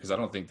next year because I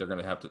don't think they're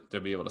going to have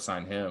to be able to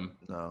sign him.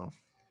 No.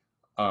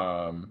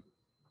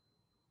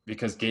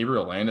 Because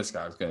Gabriel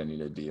Landeskog is going to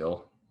need a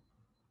deal.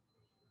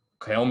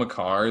 Kyle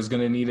McCarr is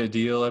going to need a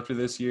deal after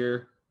this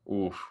year.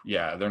 Oof,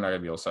 yeah, they're not going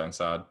to be able to sign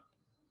Saad.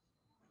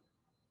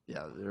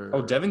 Yeah,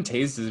 Devin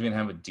Tays doesn't even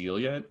have a deal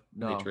yet?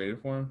 No. They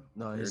traded for him?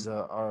 No, he's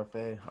a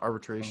RFA,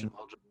 arbitration.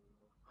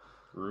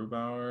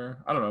 Grubauer.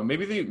 I don't know.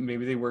 Maybe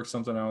they work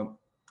something out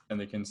and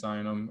they can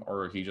sign him,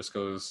 or he just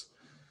goes.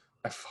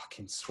 I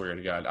fucking swear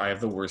to God, I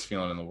have the worst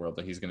feeling in the world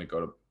that he's going to go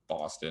to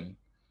Boston.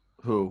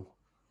 Who?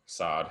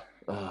 Saad.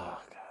 Oh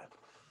God,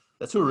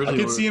 that's who originally.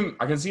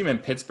 I can see him in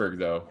Pittsburgh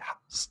though.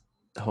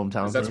 Yeah.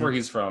 Hometown. That's where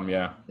he's from.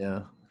 Yeah.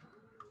 Yeah.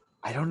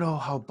 I don't know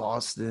how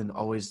Boston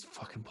always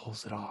fucking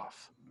pulls it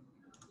off.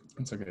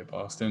 It's okay.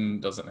 Boston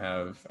doesn't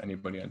have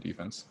anybody on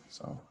defense,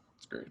 so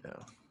it's great.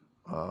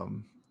 Yeah.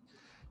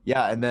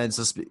 Yeah, and then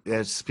so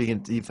speaking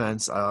of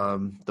defense,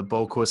 the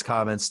Boquist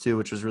comments too,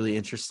 which was really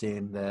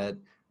interesting, that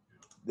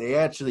they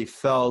actually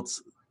felt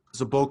 –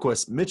 so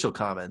Boquist, Mitchell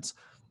comments,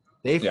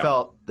 they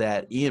felt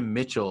that Ian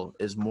Mitchell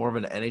is more of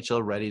an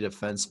NHL-ready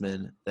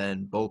defenseman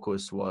than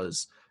Boquist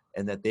was,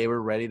 and that they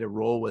were ready to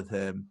roll with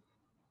him,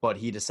 but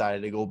he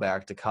decided to go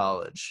back to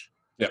college.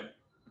 Yeah.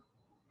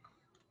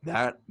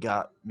 That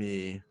got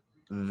me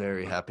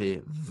very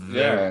happy,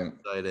 very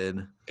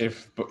excited.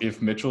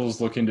 If Mitchell's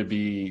looking to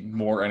be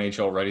more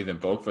NHL ready than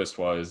Boquist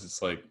was,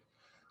 it's like,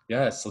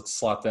 yes, let's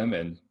slot them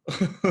in.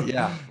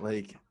 Yeah,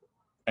 like,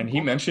 and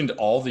he mentioned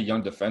all the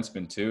young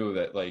defensemen too,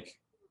 that like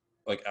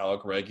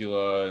Alec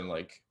Regula and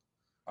like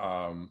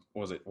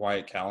was it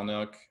Wyatt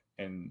Kalynuk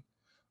and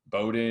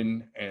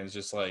Bowden, and it's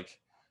just like,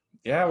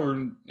 yeah,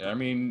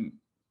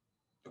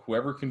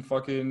 whoever can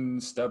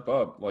fucking step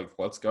up, like,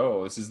 let's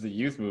go. This is the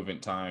youth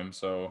movement time,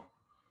 so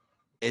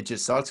it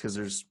just sucks because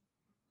there's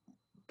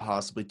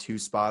possibly 2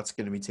 spots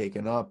going to be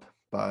taken up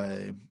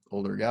by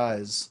older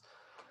guys.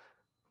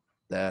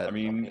 That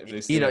if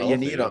they stay you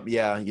need them.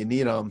 Yeah, you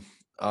need them.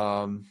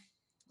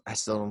 I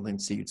still don't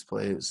think Seeds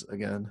plays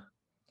again.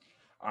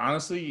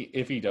 Honestly,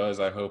 if he does,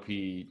 I hope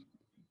he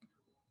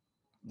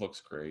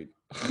looks great.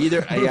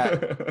 Either, yeah.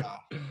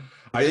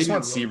 I just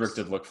want Seabrook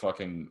to look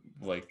fucking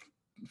like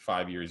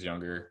 5 years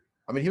younger.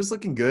 I mean, he was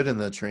looking good in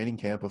the training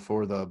camp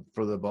before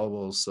for the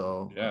bubbles,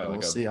 so yeah,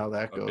 we'll see how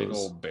that goes. A big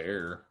old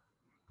bear.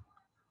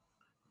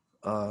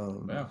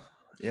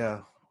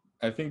 Yeah.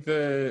 I think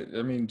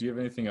do you have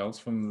anything else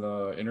from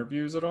the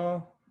interviews at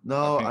all?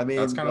 No, I mean,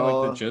 that's kind of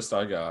like the gist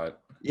I got.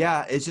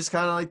 Yeah, it's just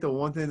kind of like the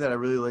one thing that I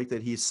really liked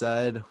that he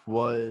said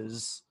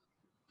was,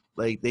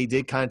 like, they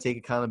did kind of take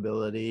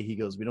accountability. He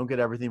goes, we don't get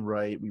everything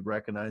right. We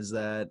recognize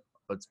that,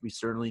 but we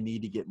certainly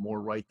need to get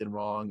more right than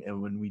wrong.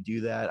 And when we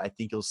do that, I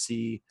think you'll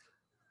see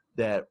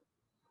that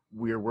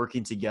we're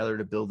working together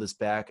to build this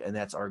back, and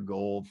that's our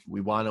goal.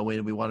 We want to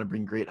win. We want to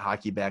bring great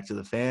hockey back to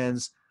the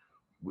fans.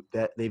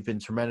 That they've been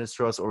tremendous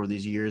to us over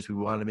these years. We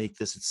want to make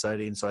this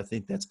exciting. So I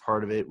think that's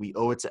part of it. We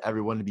owe it to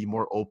everyone to be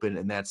more open,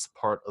 and that's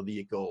part of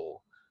the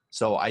goal.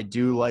 So I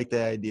do like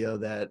the idea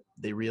that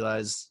they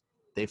realize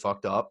they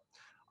fucked up.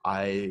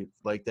 I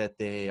like that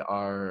they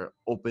are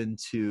open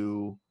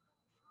to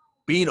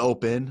being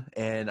open,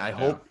 and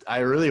I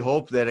really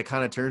hope that it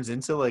kind of turns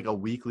into like a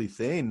weekly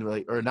thing,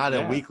 like, or not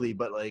a weekly,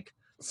 but like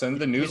send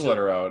the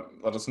newsletter out.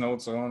 Let us know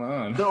what's going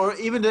on. No, or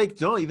even like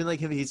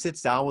if he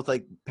sits down with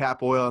like Pat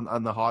Boyle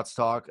on the Hots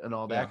Talk and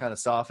all that kind of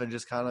stuff, and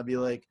just kind of be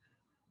like,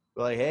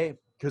 hey,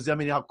 because I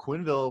mean, how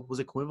Quinville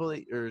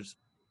Quinville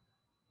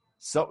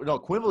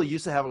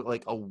used to have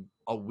like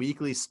a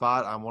weekly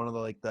spot on one of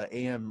the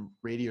AM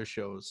radio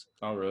shows.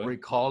 Oh, really? Where he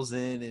calls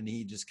in and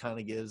he just kind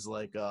of gives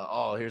like,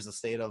 here's the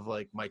state of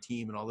like my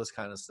team and all this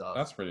kind of stuff.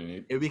 That's pretty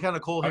neat. It'd be kind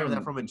of cool hearing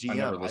that from a GM. I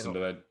never listened to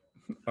that.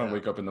 I don't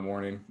wake up in the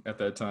morning at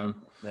that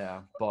time.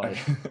 Yeah, but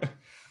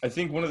I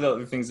think one of the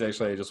other things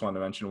actually I just wanted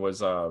to mention was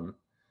the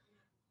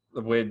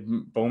way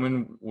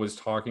Bowman was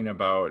talking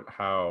about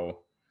how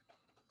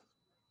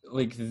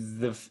like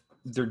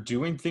they're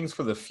doing things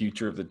for the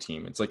future of the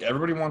team. It's like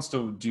everybody wants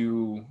to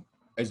do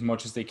as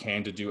much as they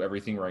can to do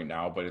everything right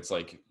now, but it's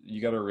like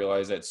you got to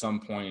realize at some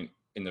point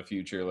in the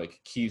future, like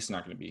Keith's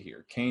not going to be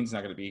here, Kane's not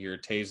going to be here,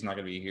 Taves not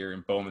going to be here,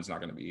 and Bowman's not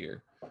going to be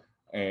here,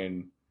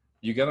 and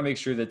you got to make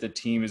sure that the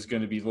team is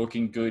going to be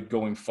looking good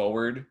going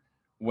forward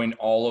when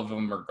all of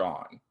them are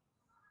gone.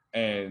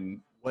 And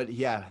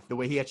the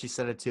way he actually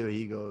said it too,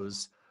 he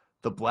goes,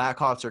 the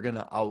Blackhawks are going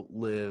to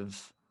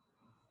outlive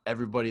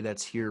everybody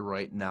that's here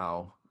right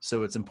now.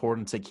 So it's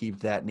important to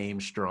keep that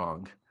name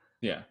strong.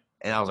 Yeah.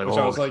 And I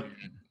was like,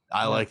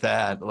 I like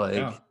that.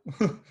 Like,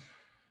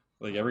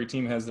 like every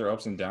team has their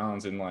ups and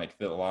downs, and like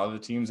a lot of the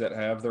teams that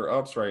have their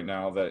ups right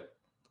now that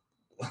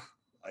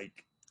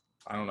like,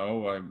 I don't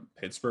know,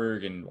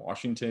 Pittsburgh and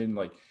Washington,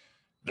 like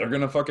they're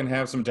going to fucking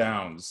have some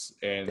downs,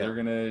 and they're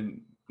going to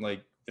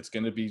like, it's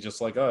going to be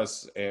just like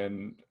us.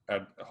 And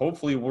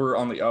hopefully we're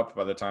on the up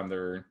by the time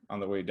they're on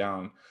the way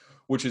down,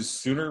 which is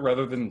sooner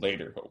rather than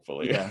later,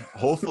 hopefully. Yeah,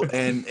 hopefully.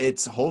 And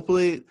it's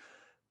hopefully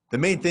the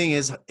main thing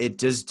is it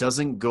just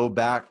doesn't go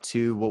back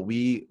to what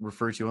we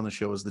refer to on the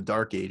show as the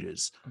dark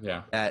ages.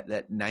 Yeah.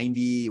 That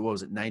 90, what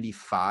was it,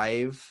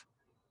 95?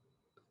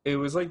 It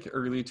was like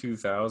early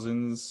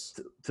 2000s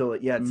to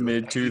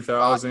mid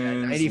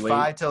 2000s,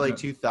 95 to like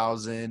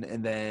 2000,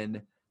 and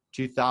then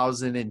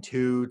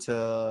 2002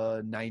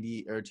 to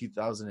 90 or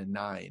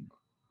 2009,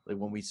 like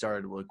when we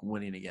started like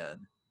winning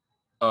again.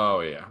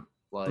 Oh yeah,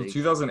 like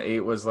 2008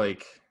 was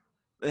like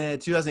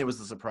 2008 was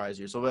the surprise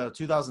year. So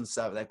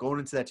 2007, that going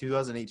into that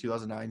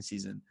 2008-2009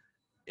 season,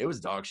 it was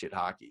dog shit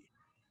hockey,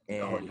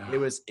 and it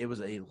was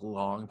a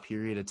long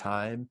period of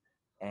time,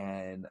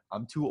 and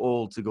I'm too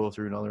old to go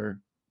through another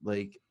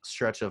like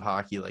stretch of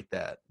hockey like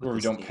that where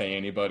we don't pay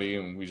anybody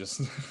and we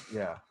just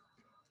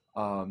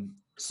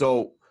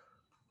so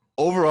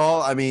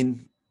overall, I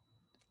mean,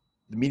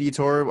 the media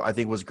tour I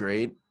think was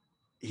great.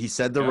 He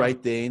said the right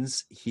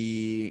things.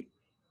 He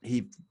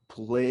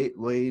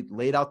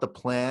laid out the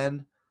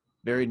plan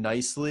very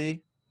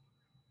nicely.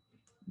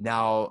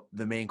 Now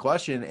the main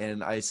question,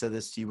 and I said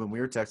this to you when we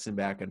were texting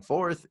back and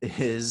forth,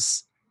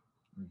 is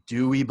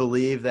do we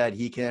believe that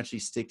he can actually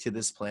stick to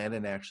this plan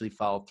and actually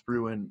follow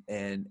through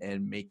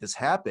and make this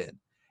happen?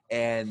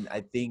 And I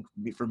think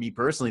for me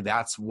personally,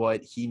 that's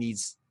what he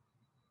needs.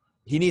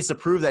 He needs to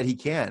prove that he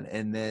can,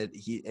 and that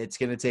it's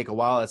going to take a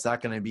while. It's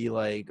not going to be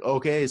like,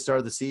 okay, start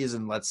of the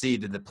season, let's see,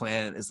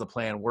 is the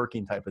plan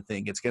working type of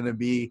thing. It's going to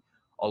be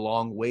a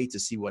long wait to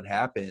see what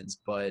happens.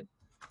 But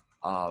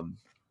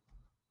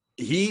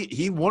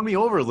he won me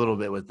over a little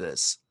bit with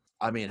this.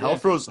 I mean, hell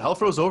froze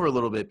over a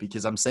little bit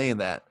because I'm saying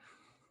that.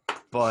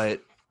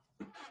 But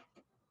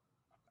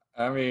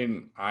I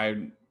mean,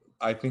 I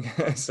think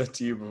I said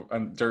to you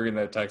during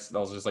that text, I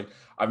was just like,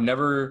 I've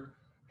never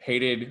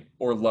hated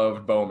or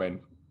loved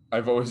Bowman.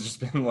 I've always just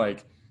been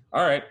like,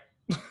 all right.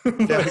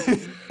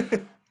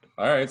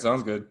 All right,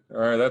 sounds good.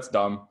 All right, that's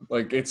dumb.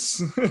 Like it's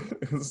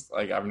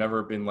like I've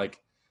never been like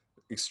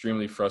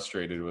extremely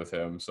frustrated with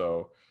him.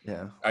 So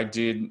yeah, I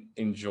did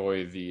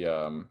enjoy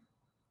the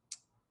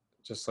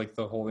just like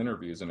the whole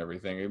interviews and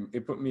everything.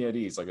 It put me at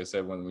ease, like I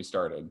said when we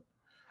started.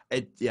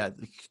 It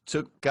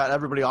got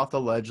everybody off the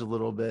ledge a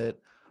little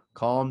bit,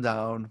 calm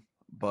down.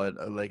 But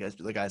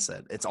like I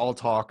said, it's all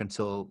talk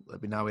until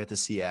now we have to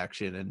see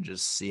action and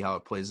just see how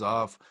it plays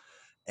off.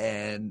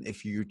 And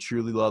if you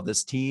truly love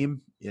this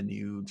team and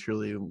you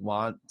truly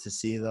want to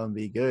see them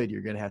be good,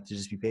 you're gonna have to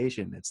just be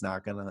patient. It's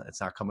not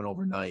coming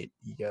overnight.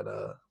 You're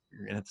gonna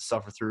have to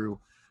suffer through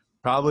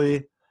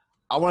probably,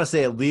 I want to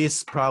say at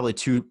least probably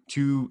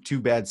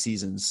two bad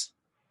seasons.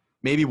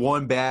 Maybe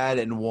one bad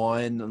and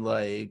one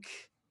like.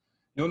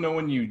 You'll know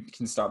when you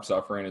can stop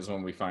suffering is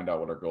when we find out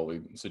what our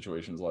goalie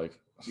situation's like.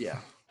 Yeah.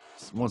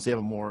 Once they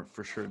have more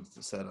for sure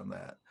said on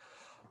that.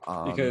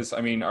 Because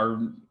I mean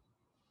our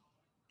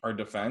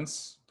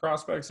defense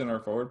prospects and our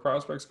forward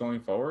prospects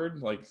going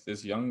forward, like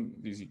these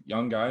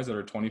young guys that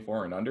are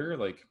 24 and under,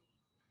 like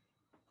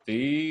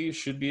they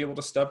should be able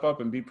to step up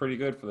and be pretty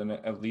good for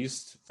at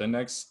least the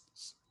next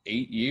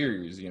 8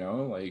 years,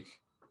 like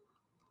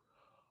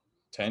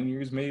 10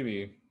 years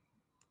maybe.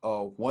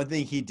 Oh, one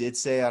thing he did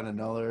say on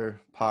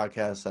another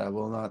podcast that I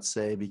will not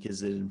say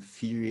because it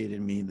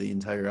infuriated me the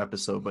entire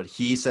episode, but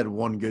he said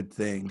one good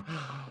thing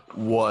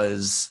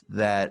was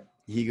that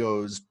he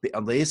goes,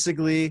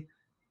 basically,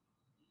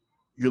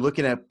 you're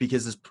looking at,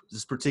 because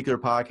this particular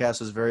podcast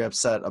was very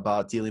upset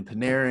about dealing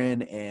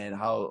Panarin and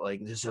how,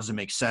 like, this doesn't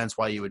make sense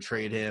why you would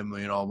trade him,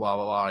 blah, blah,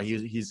 blah.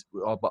 He's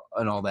all,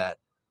 and all that.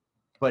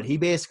 But he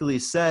basically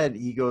said,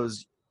 he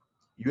goes,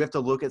 you have to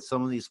look at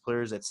some of these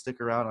players that stick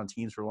around on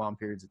teams for long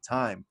periods of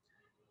time.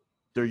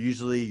 They're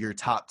usually your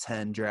top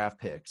 10 draft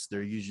picks.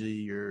 They're usually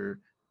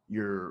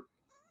your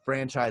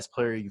franchise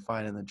player you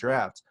find in the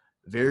draft.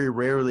 Very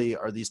rarely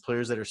are these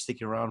players that are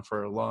sticking around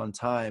for a long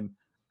time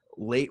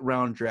late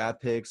round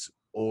draft picks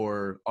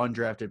or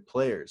undrafted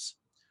players.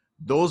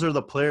 Those are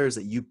the players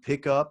that you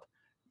pick up,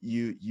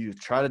 you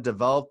try to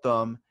develop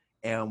them,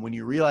 and when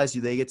you realize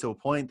they get to a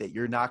point that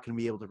you're not going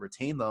to be able to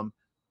retain them,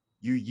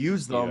 you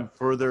use them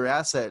for their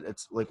asset.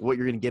 It's like what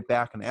you're going to get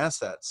back in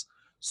assets.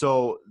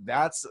 So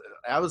that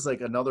was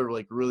like another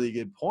like really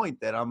good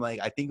point that I'm like,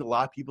 I think a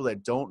lot of people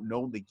that don't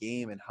know the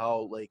game and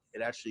how like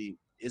it actually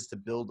is to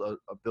build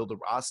a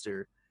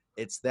roster.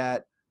 It's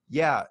that,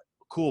 yeah,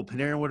 cool.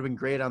 Panarin would have been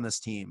great on this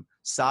team.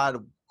 Saad,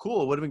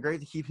 cool. It would have been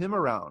great to keep him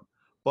around.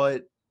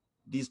 But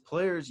these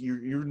players,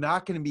 you're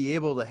not going to be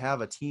able to have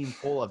a team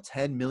full of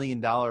 $10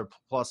 million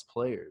plus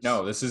players.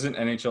 No, this isn't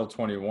NHL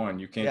 21.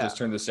 You can't just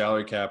turn the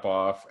salary cap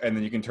off and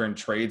then you can turn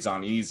trades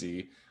on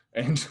easy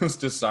and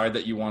just decide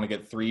that you want to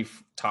get 3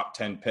 top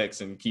 10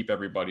 picks and keep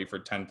everybody for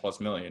 10 plus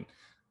million.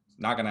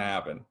 Not going to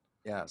happen.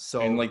 Yeah.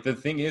 So, and like the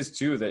thing is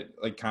too, that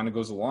like kind of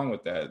goes along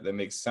with that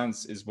makes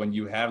sense, is when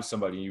you have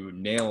somebody, you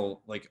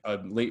nail like a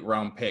late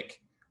round pick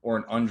or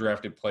an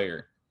undrafted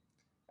player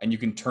and you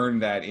can turn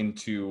that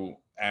into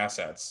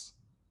assets.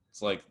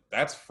 It's like,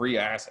 that's free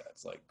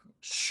assets. Like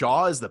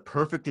Shaw is the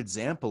perfect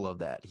example of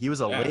that. He was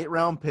a late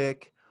round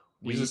pick.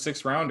 He's a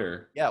 6th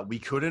rounder. Yeah, we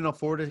couldn't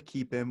afford to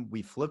keep him.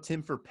 We flipped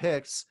him for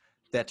picks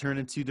that turned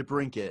into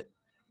DeBrincat.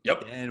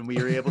 Yep. And we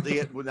were able to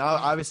get – now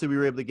obviously we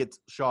were able to get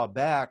Shaw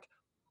back.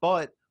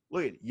 But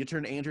look, you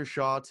turn Andrew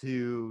Shaw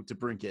to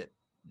DeBrincat.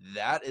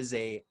 That is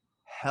a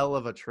hell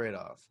of a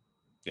trade-off.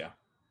 Yeah.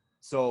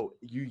 So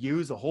you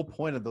use the whole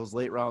point of those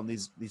late round,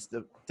 these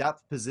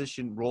depth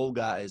position role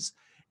guys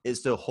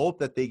is to hope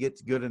that they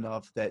get good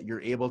enough that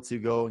you're able to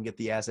go and get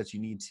the assets you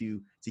need to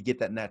get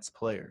that next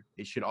player.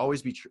 It should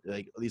always be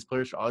like these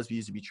players should always be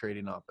used to be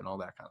trading up and all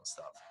that kind of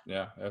stuff.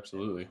 Yeah,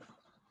 absolutely.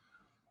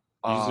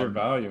 Use their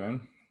value,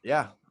 man.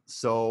 Yeah.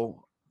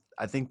 So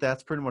I think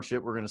that's pretty much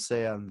it we're going to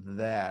say on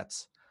that.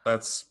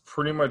 That's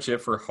pretty much it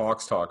for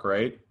Hawks talk,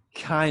 right?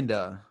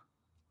 Kinda.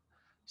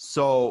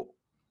 So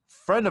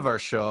friend of our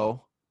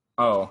show.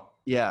 Oh.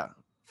 Yeah.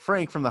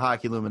 Frank from the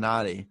Hockey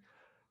Illuminati.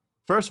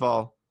 First of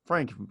all,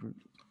 Frank,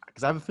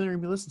 because I have a feeling you're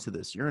going to listen to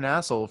this. You're an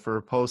asshole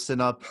for posting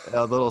up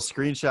a little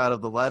screenshot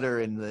of the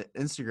letter in the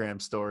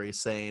Instagram story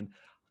saying,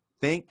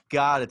 thank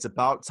God it's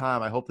about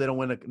time. I hope they don't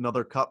win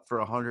another cup for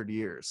 100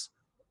 years.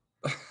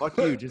 Fuck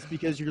you. Just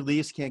because your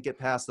Leafs can't get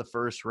past the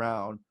first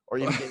round or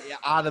even get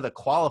out of the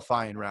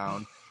qualifying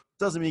round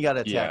doesn't mean you got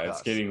to attack us. Yeah,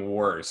 it's getting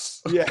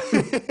worse. Yeah.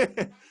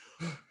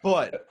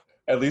 But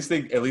at least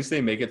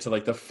they make it to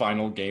like the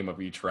final game of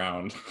each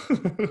round.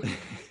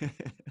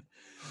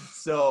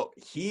 So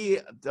he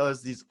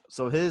does these.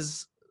 So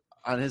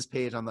on his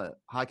page, on the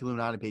Hockey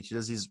Illuminati page, he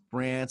does these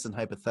rants and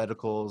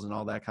hypotheticals and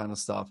all that kind of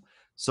stuff.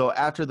 So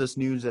after this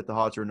news that the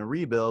Hawks are in a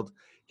rebuild,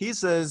 he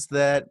says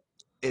that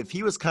if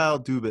he was Kyle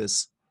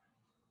Dubas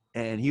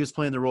and he was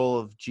playing the role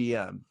of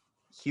GM,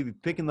 he'd be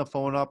picking the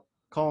phone up,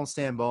 calling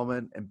Stan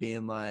Bowman, and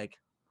being like,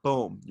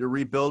 "Boom, you're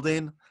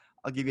rebuilding.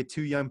 I'll give you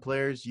 2 young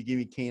players. You give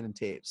me Kane and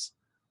Taves."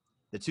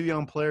 The 2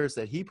 young players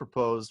that he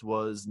proposed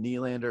was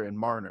Nylander and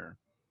Marner.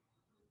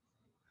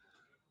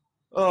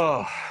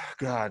 Oh,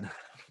 God.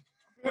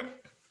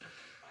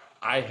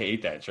 I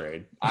hate that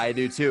trade. I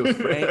do too.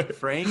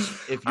 Frank,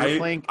 if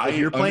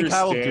you're playing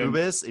Kyle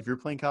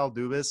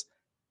Dubas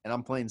and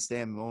I'm playing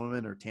Stan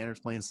Bowman or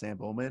Tanner's playing Stan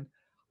Bowman,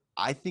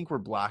 I think we're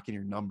blocking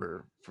your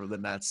number for the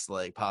next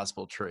like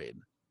possible trade.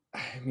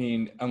 I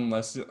mean,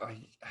 unless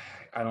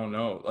I don't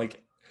know.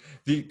 Like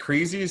the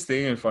craziest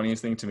thing and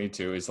funniest thing to me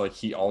too is like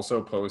he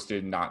also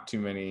posted not too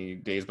many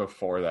days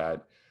before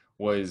that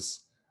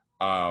was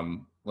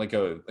like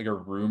a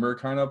rumor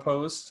kind of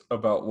post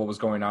about what was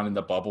going on in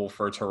the bubble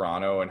for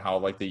Toronto and how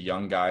like the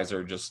young guys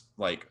are just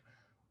like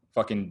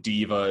fucking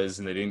divas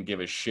and they didn't give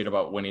a shit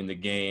about winning the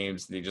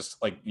games. They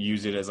just like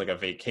use it as like a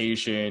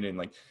vacation, and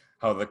like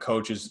how the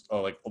coach is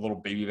like a little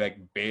baby back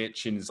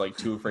bitch and is like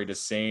too afraid to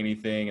say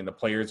anything, and the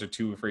players are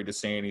too afraid to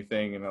say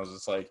anything. And I was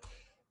just like,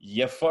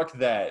 yeah, fuck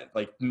that.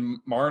 Like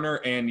Marner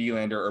and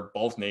Nylander are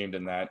both named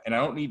in that, and I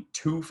don't need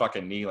two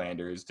fucking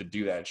Nylanders to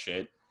do that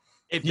shit.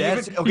 If He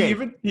that's even, okay,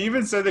 he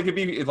even said they could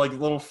be like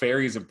little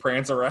fairies and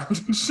prance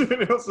around and shit.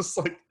 And I was just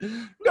like,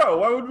 no,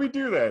 why would we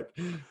do that?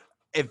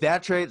 if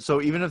that trade,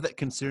 so even if that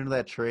considering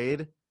that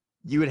trade,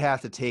 you would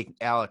have to take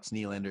Alex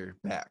Nylander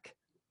back.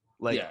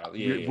 Like,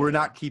 we're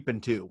not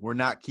keeping two. We're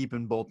not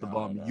keeping both the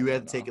bum. You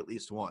had to take at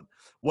least one.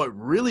 What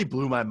really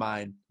blew my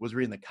mind was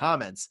reading the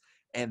comments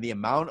and the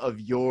amount of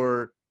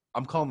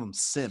I'm calling them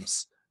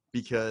simps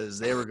because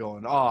they were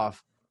going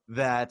off,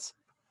 that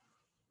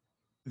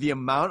the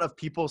amount of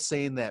people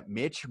saying that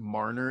Mitch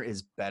Marner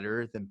is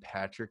better than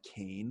Patrick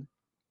Kane.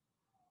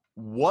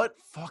 What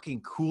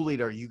fucking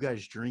Kool-Aid are you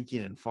guys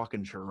drinking in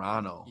fucking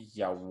Toronto?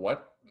 Yeah,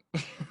 what?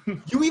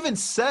 You even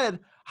said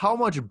how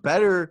much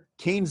better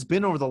Kane's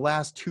been over the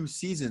last 2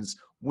 seasons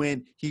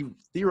when he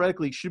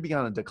theoretically should be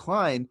on a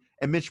decline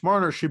and Mitch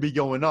Marner should be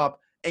going up,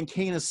 and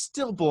Kane is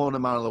still blowing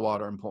him out of the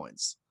water in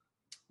points.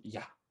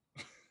 Yeah.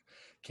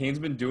 Kane's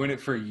been doing it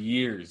for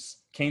years.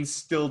 Kane's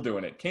still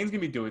doing it. Kane's going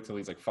to be doing it till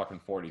he's like fucking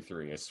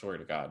 43, I swear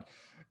to God.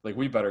 Like,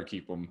 we better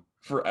keep him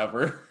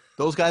forever.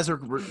 Those guys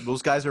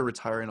are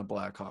retiring a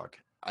Blackhawk.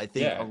 I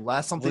think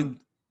unless something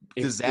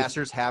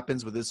disastrous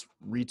happens with this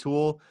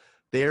retool,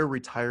 they're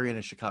retiring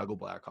a Chicago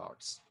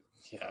Blackhawks.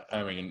 Yeah,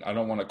 I mean, I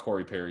don't want a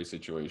Corey Perry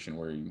situation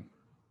where he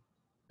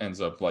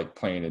ends up like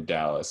playing in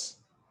Dallas.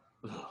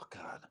 Oh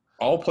God!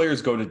 All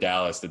players go to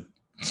Dallas to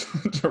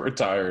to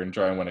retire and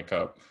try and win a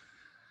cup.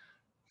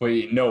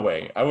 Wait, no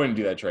way! I wouldn't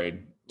do that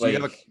trade.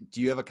 Do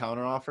you have a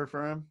counter offer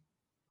for him?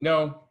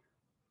 No,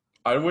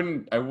 I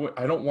wouldn't.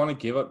 I don't want to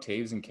give up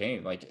Taves and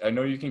Kane. Like, I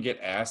know you can get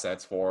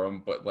assets for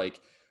them, but like,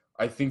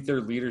 I think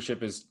their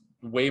leadership is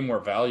way more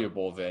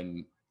valuable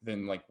than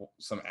like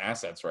some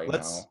assets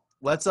now.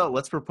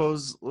 Let's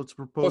propose.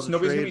 Plus,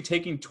 nobody's gonna be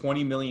taking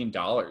 $20 million,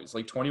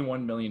 like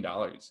 $21 million.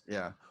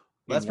 Yeah.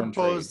 Let's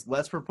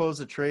propose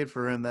a trade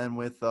for him then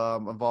with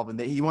involving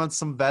that he wants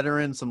some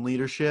veteran, some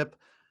leadership.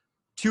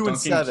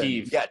 2-7.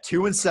 Keith. Yeah,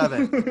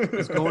 2-7.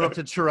 He's going up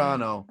to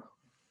Toronto.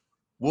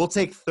 We'll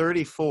take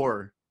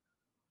 34.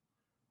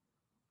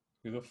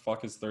 Who the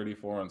fuck is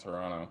 34 in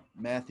Toronto?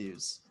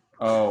 Matthews.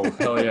 Oh,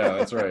 hell yeah,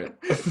 that's right.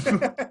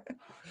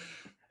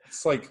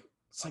 It's like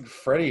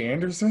Freddie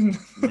Anderson.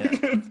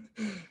 Yeah.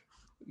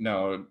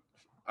 No,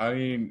 I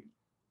mean,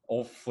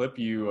 I'll flip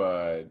you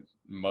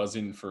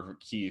Muzzin for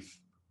Keith.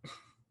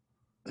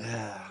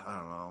 I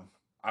don't know.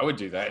 I would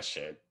do that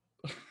shit.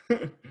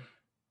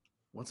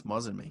 What's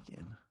Muzzin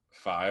making?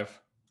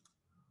 5.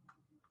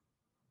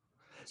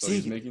 So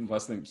he's making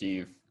less than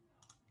Keith.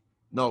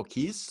 No,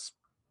 Keith's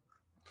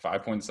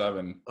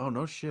 5.7. Oh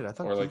no shit! I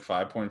thought or like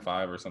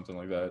 5.5 or something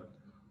like that.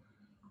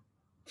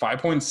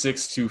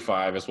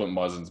 5.625 is what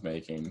Muzzin's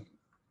making,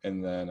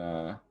 and then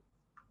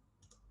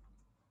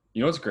you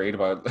know what's great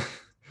about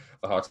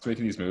the Hawks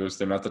making these moves?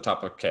 They're not the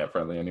top of cap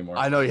friendly anymore.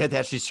 I know you had to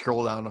actually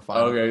scroll down to find.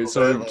 Okay,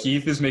 so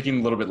Keith is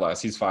making a little bit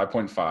less. He's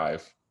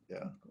 5.5. Yeah.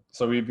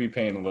 So we'd be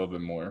paying a little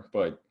bit more,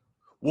 but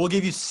we'll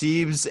give you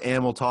Siebes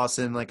and we'll toss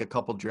in like a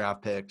couple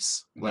draft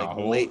picks, like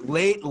No.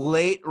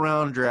 late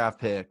round draft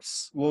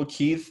picks. Little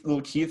Keith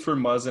for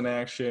Muzzin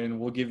action.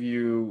 We'll give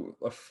you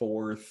a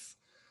 4th.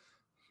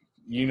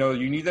 You know,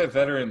 you need that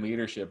veteran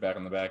leadership back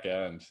on the back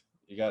end.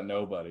 You got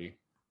nobody.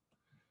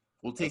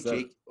 We'll take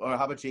Jake, or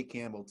how about Jake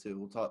Campbell too?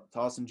 We'll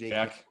toss in Jake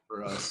Campbell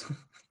for us.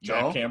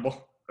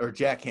 Campbell or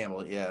Jack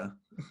Campbell, yeah.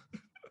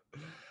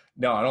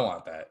 No, I don't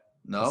want that.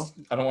 No,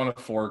 I don't want a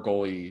 4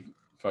 goalie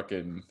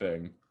fucking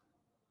thing.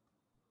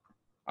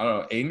 I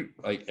don't know.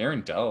 Like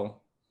Aaron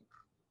Dell,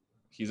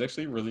 he's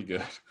actually really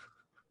good.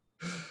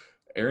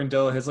 Aaron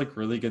Dell has like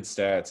really good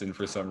stats, and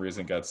for some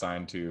reason got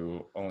signed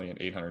to only an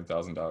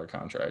 $800,000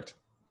 contract.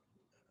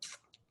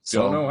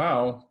 Don't know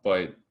how,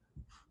 but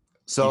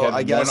so he had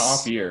I guess 1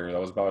 off year. That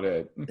was about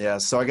it. Yeah.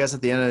 So I guess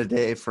at the end of the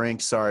day,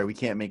 Frank, sorry, we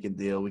can't make a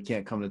deal. We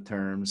can't come to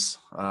terms.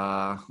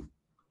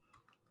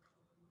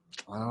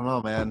 I don't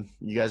know, man.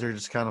 You guys are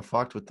just kind of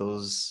fucked with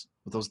those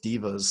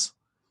divas.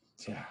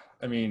 Yeah.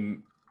 I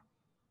mean,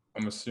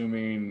 I'm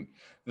assuming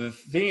the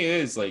thing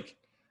is, like,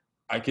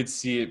 I could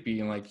see it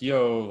being like,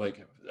 yo,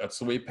 like, that's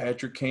the way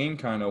Patrick Kane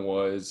kind of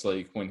was,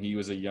 like, when he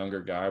was a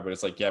younger guy. But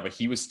it's like, yeah, but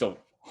he was still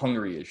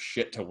hungry as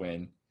shit to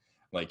win.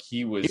 Like,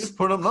 he was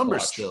putting up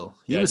numbers clutch. still.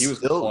 He was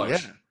still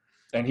clutch. Yeah.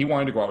 And he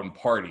wanted to go out and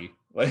party.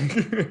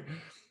 Like,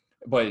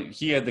 but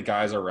he had the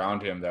guys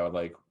around him that would,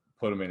 like,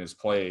 put him in his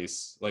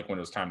place, like, when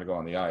it was time to go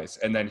on the ice.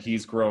 And then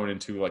he's grown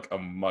into, like, a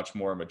much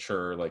more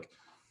mature, like,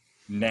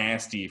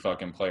 nasty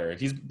fucking player.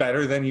 He's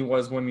better than he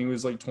was when he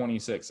was, like,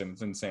 26, and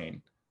it's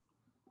insane.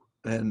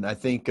 And I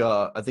think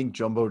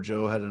Jumbo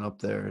Joe heading up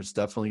there is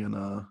definitely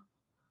gonna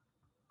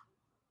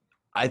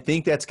I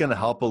think that's going to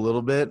help a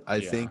little bit. I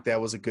think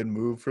that was a good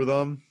move for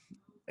them,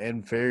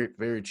 and very,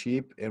 very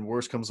cheap. And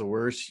worst comes to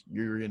worst,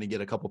 you're going to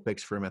get a couple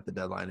picks for him at the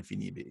deadline if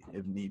need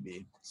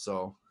be.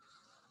 So,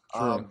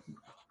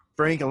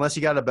 Frank, unless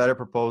you got a better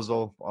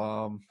proposal,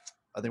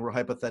 I think we're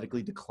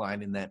hypothetically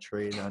declining that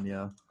trade on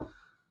you.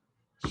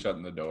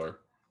 Shutting the door.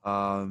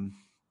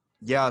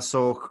 Yeah.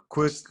 So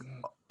quick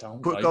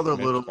like other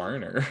Mitch little.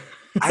 Marner.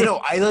 I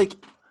know. I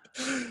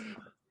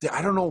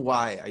don't know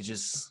why.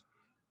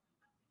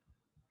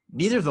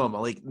 Neither of them.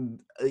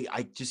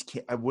 I just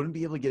can't. I wouldn't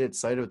be able to get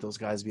excited with those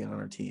guys being on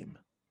our team.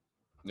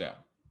 Yeah.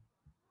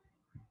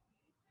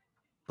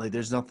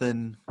 There's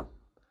nothing.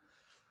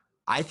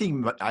 I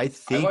think I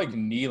like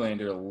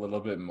Nylander a little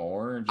bit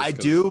more. I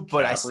do,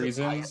 but I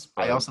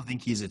I also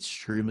think he's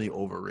extremely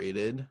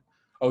overrated.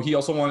 Oh, he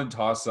also wanted to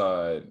toss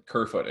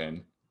Kerfoot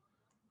in.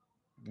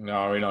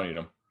 No, we don't need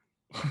him.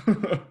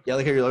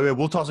 Yeah,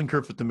 we'll toss in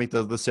Kerfoot to make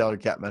the salary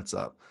cap mess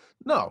up.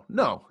 No.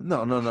 No.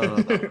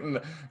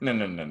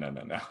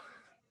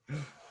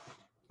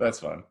 That's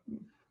fun.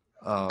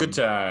 Good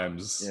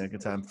times. Yeah,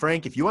 good time.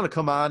 Frank, if you want to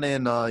come on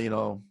and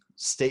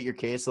state your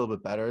case a little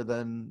bit better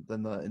than the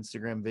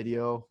Instagram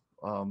video,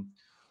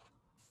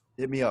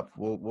 hit me up.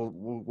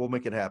 We'll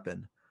make it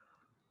happen.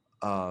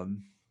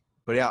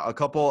 But yeah, a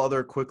couple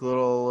other quick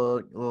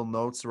little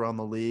notes around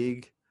the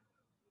league.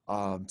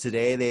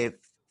 Today they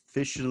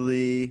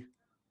officially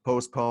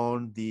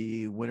postponed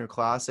the Winter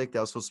Classic that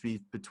was supposed to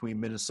be between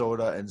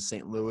Minnesota and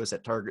St. Louis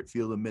at Target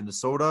Field in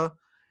Minnesota,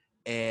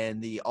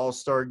 and the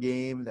All-Star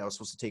game that was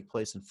supposed to take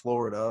place in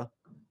Florida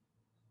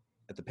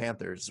at the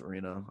Panthers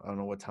Arena. I don't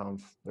know what town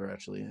they're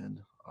actually in.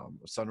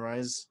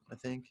 Sunrise, I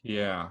think.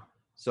 Yeah.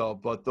 So,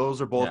 but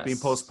those are both being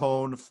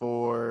postponed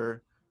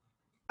for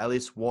at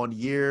least 1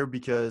 year,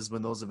 because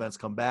when those events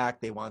come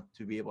back, they want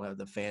to be able to have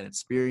the fan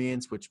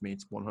experience, which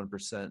makes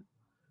 100%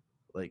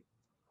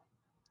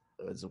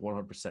 it's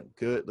 100%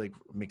 good.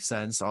 Makes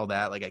sense. All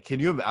that.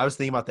 I was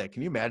thinking about that.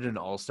 Can you imagine an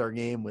All-Star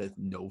game with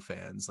no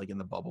fans, in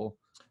the bubble?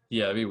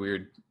 Yeah, that'd be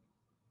weird.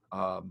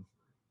 Now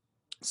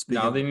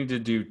they need to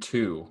do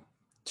two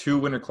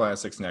Winter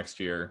Classics next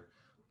year,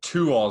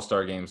 2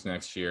 All-Star games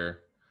next year.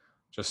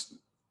 Just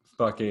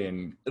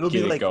fucking get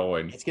it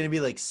going. It's gonna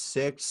be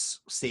 6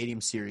 Stadium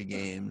Series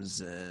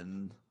games,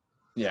 and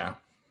yeah.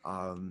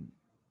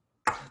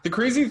 The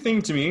crazy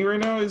thing to me right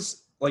now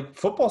is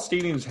football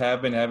stadiums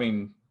have been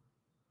having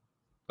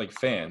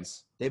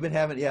fans. They've been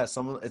having it's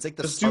the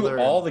just do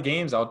all the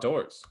games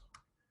outdoors.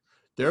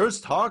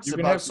 There's talks you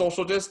can have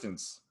social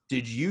distance.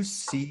 Did you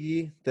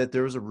see that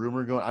there was a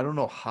rumor going? I don't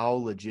know how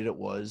legit it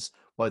was,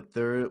 but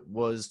there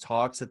was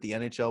talks that the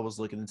NHL was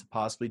looking into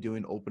possibly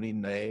doing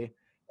opening day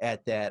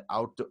at that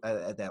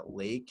at that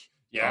lake.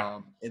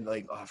 Yeah. And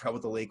I forgot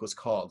what the lake was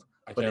called.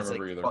 I can't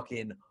remember either.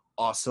 Fucking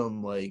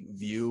awesome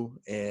view,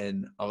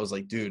 and I was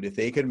like, dude, if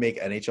they could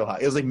make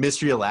NHL, it was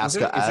Mystery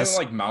Alaska. Is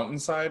it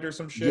mountainside or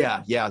some shit?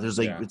 Yeah. There's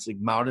it's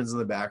mountains in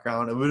the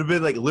background. It would have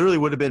been literally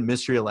would have been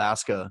Mystery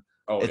Alaska.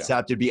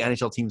 Except it'd be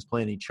NHL teams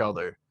playing each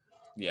other.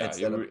 Yeah,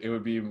 it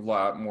would be a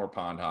lot more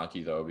pond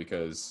hockey though,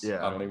 because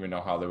I don't even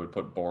know how they would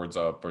put boards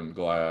up and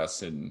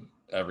glass and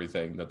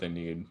everything that they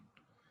need.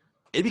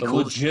 It'd be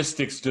cool.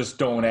 Logistics just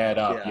don't add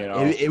up,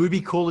 It would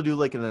be cool to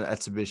do an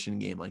exhibition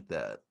game like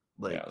that.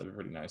 That'd be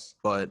pretty nice.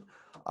 But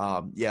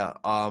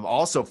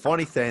also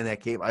funny thing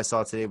that game I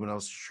saw today when I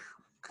was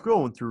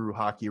going through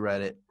hockey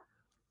Reddit.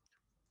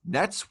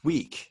 Next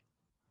week,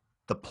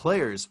 the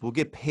players will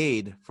get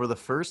paid for the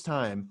first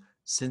time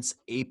since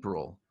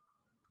April.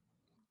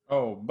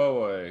 Oh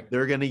boy.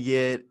 They're going to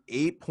get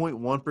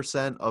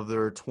 8.1% of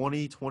their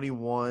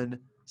 2021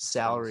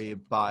 salary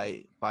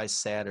by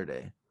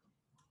Saturday.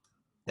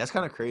 That's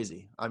kind of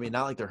crazy. I mean,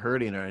 not they're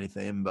hurting or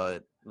anything,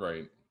 but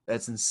right.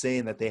 That's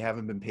insane that they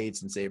haven't been paid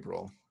since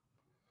April.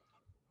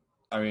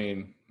 I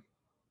mean,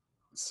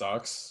 it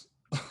sucks,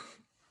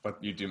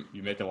 but you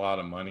make a lot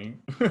of money.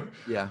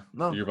 Yeah.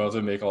 No. You're about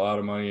to make a lot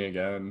of money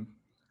again.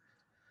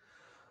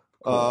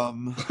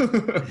 Cool.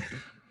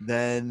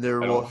 Then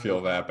I don't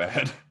feel that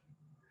bad.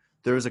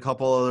 There was a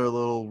couple other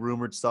little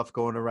rumored stuff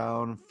going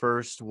around.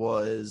 First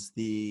was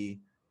the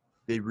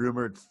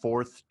rumored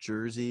 4th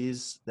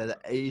jerseys,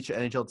 that each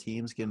NHL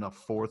team's getting a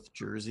 4th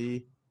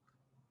jersey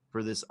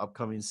for this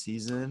upcoming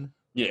season.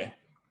 Yeah,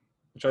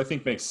 which I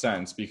think makes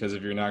sense, because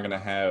if you're not going to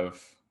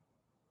have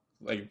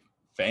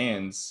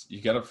fans,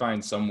 you got to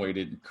find some way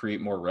to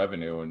create more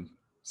revenue, and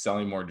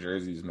selling more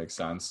jerseys makes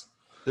sense.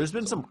 There's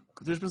been some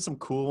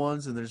cool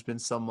ones, and there's been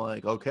some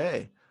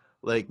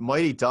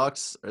Mighty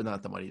Ducks, or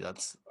not the Mighty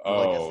Ducks.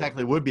 It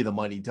technically would be the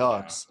Mighty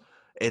Ducks. Yeah.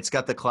 It's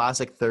got the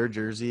classic 3rd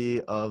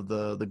jersey of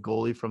the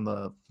goalie from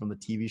the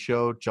TV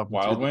show jumping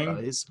Wild through Wing?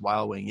 the ice.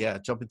 Wild Wing, yeah,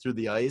 jumping through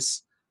the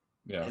ice.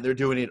 Yeah. And they're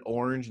doing it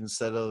orange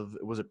instead of,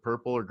 was it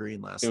purple or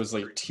green last? It was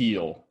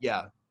teal.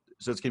 Yeah.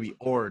 So it's going to be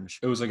orange.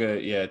 It was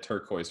a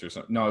turquoise or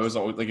something. No, it was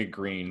a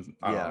green.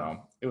 I don't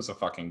know. It was a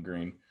fucking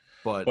green.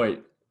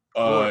 But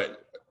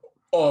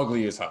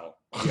ugly as hell.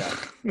 Yeah.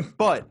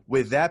 But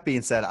with that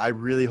being said, I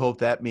really hope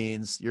that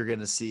means you're going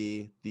to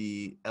see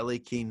the LA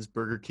Kings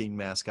Burger King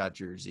mascot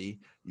jersey.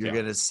 You're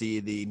going to see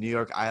the New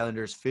York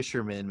Islanders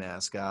fisherman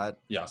mascot.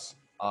 Yes.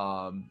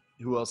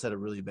 Who else had a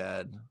really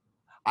bad?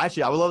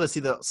 Actually, I would love to see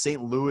the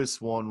St. Louis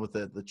one with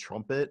the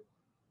trumpet.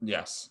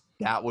 Yes.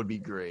 That would be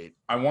great.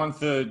 I want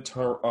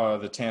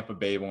the Tampa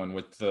Bay one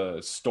with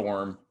the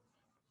storm.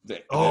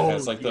 That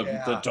has like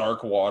the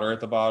dark water at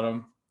the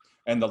bottom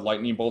and the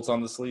lightning bolts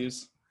on the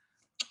sleeves.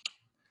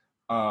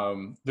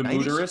 The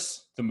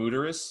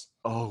Mooterus.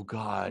 Oh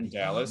God, in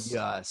Dallas.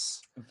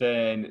 Yes.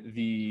 Then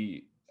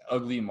the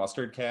ugly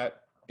mustard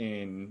cat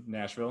in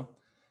Nashville.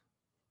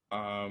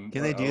 Can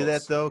they do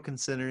that though?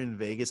 Considering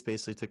Vegas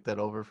basically took that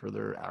over for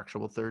their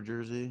actual third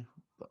jersey,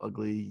 the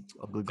ugly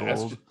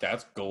gold.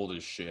 That's gold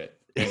as shit,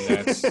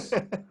 and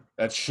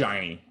that's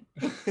shiny.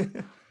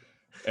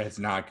 It's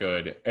not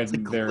good. And it's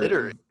like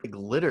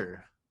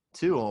glitter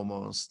too,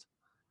 almost.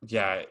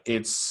 Yeah,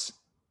 it's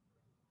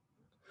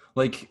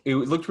like it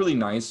looked really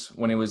nice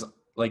when it was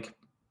like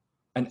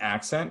an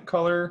accent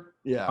color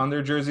on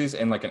their jerseys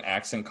and like an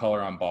accent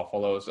color on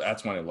Buffalo's.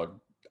 That's when it looked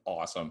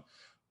awesome.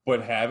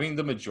 But having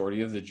the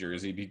majority of the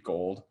jersey be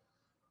gold,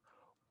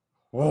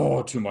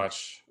 too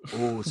much.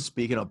 Oh,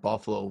 speaking of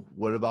Buffalo,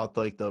 what about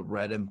like the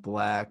red and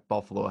black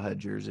Buffalo head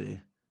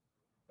jersey?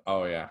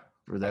 Oh yeah.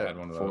 For that, I had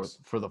one of those.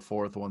 For the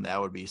fourth one,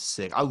 that would be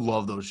sick. I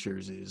love those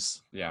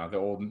jerseys. Yeah, the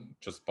old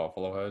just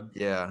Buffalo head.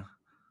 Yeah.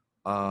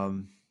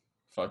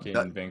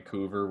 Fucking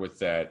Vancouver with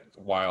that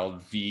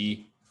wild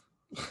V.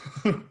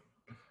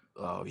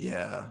 Oh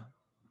yeah.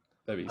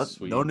 That'd be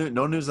sweet. No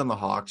news on the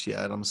Hawks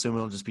yet. I'm assuming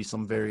it'll just be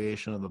some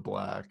variation of the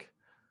black.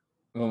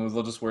 Well,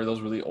 they'll just wear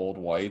those really old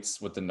whites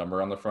with the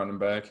number on the front and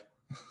back.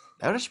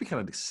 That would actually be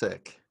kind of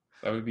sick.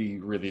 That would be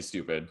really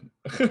stupid.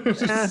 It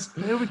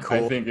would be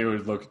cool. I think it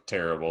would look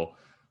terrible.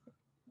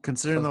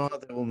 Considering though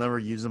they will never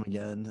use them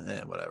again,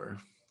 whatever.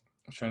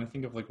 I'm trying to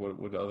think of like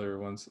what other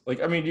ones.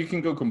 Like, I mean, you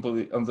can go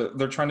completely.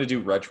 They're trying to do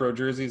retro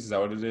jerseys. Is that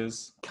what it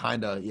is?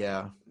 Kinda,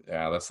 yeah.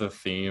 Yeah, that's the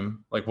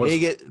theme. Like, what's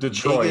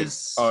Detroit?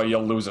 Vegas,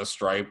 you'll lose a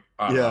stripe.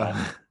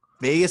 Yeah.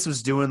 Vegas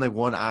was doing like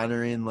one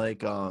honoring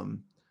like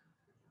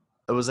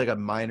it was like a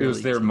minor. It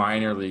was their team.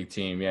 minor league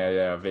team.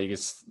 Yeah.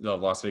 Vegas, the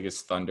Las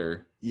Vegas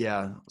Thunder.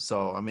 Yeah.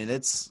 So I mean,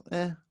 it's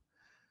but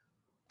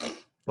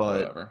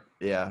whatever.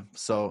 Yeah.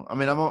 So I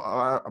mean, I'm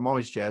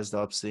always jazzed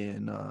up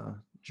seeing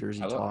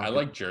jersey talk. I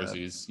like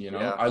jerseys. You know,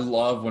 I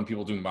love when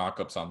people do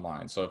mock-ups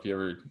online. So if you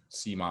ever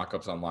see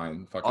mock-ups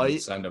online, fucking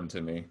send them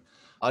to me.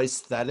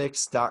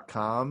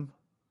 Aesthetics.com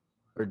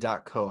or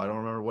 .co. I don't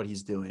remember what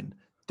he's doing.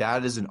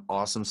 That is an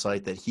awesome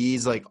site that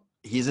he's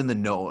in the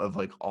know of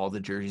like all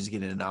the jerseys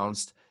getting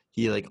announced.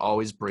 He like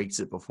always breaks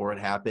it before it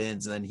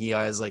happens. And then he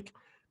has like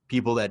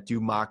people that do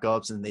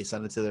mock-ups and they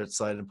send it to their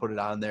site and put it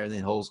on there and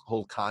then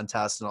hold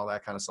contests and all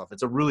that kind of stuff.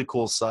 It's a really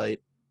cool site.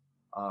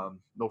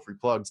 No free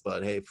plugs,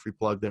 but hey, free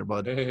plug there,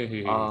 bud.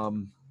 Hey.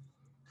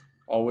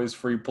 Always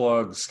free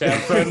plugs. Scam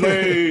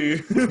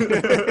friendly.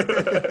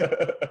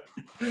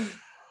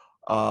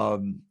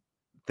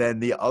 Then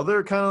the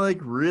other kind of like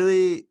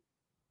really,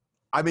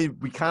 I mean,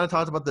 we kind of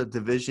talked about the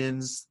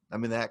divisions. I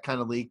mean, that kind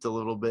of leaked a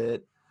little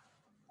bit.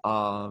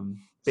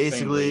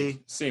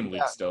 Basically, same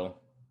leak still.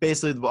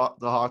 Basically,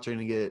 the Hawks are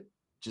going to get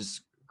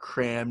just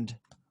crammed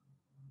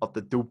up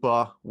the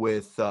dupa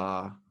with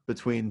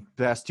between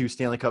past two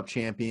Stanley Cup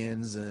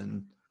champions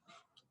and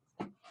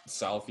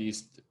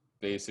Southeast,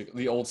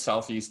 basically the old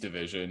Southeast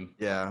division.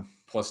 Yeah,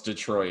 plus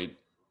Detroit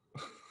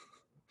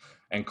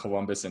and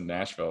Columbus and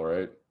Nashville,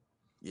 right?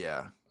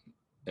 Yeah.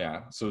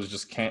 So it was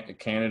just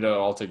Canada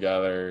all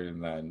together,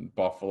 and then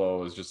Buffalo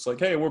was just like,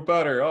 "Hey, we're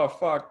better." Oh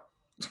fuck.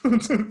 We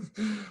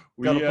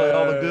gotta play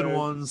all the good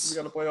ones. We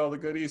gotta play all the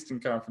good Eastern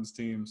Conference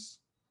teams.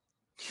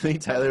 You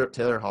think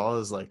Taylor Hall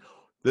is like,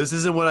 this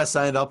isn't what I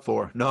signed up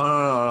for?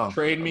 No.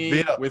 Trade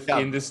me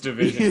within this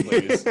division,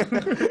 please.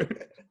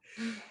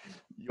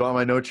 You want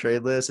my no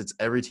trade list? It's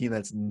every team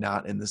that's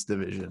not in this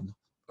division.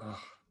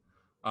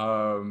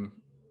 Kind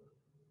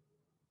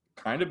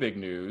of big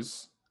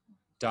news.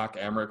 Doc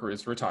Emmerich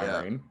is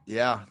retiring.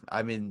 Yeah.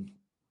 I mean,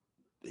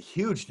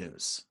 huge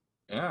news.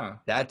 Yeah.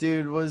 That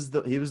dude was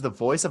the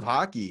voice of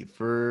hockey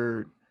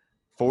for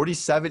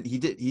 47. He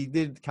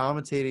did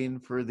commentating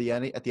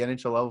at the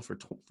NHL level for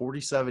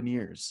 47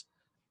 years.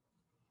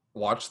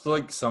 Watched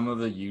like some of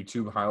the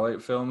YouTube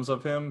highlight films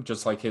of him,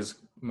 just like his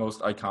most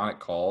iconic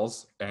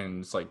calls,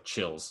 and it's like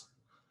chills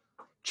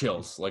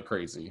like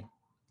crazy.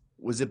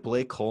 Was it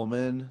Blake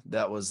Coleman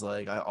that was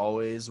like, I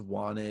always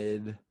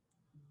wanted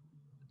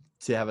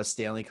to have a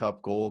Stanley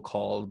Cup goal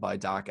called by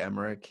Doc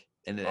Emmerich?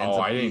 And it ends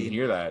up I didn't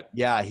hear that.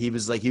 Yeah, he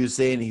was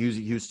saying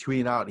he was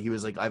tweeting out. He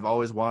was like, I've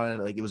always wanted,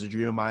 like, it was a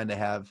dream of mine to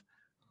have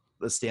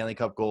the Stanley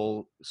Cup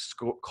goal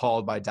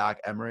called by Doc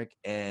Emmerich,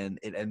 and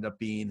it ended up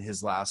being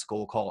his last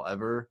goal call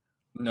ever.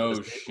 No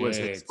shit. Was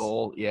his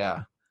goal?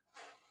 Yeah,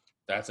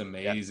 that's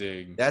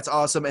amazing. Yeah. That's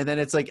awesome. And then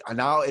it's like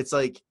now it's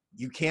like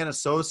you can't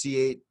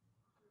associate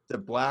the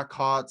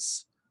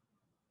Blackhawks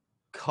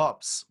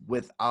cups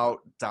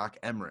without Doc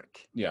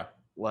Emmerich. Yeah.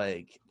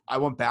 Like, I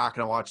went back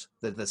and I watched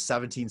the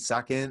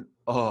 17-second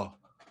Oh,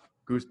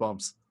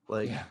 goosebumps.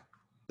 Like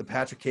the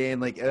Patrick Kane,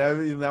 like and I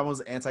mean, that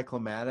was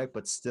anticlimactic,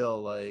 but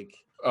still, like.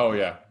 Oh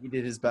yeah, he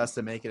did his best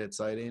to make it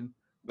exciting.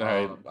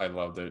 I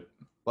loved it.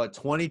 But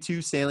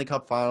 22 Stanley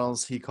Cup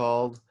Finals he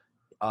called,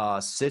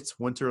 6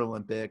 Winter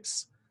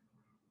Olympics.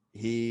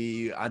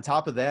 He, on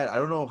top of that, I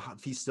don't know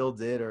if he still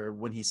did or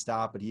when he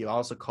stopped, but he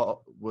also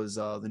was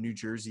the New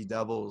Jersey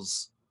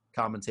Devils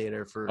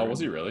commentator for. Oh, was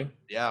he really?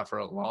 Yeah, for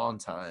a long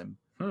time.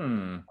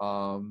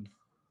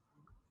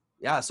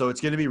 Yeah, so it's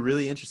going to be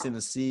really interesting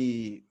to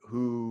see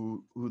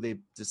who they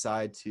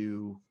decide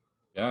to.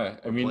 Yeah,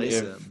 I mean,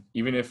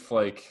 even if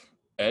like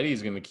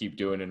Eddie's going to keep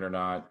doing it or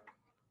not,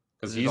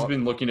 because he's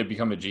been looking to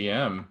become a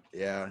GM.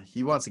 Yeah,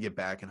 he wants to get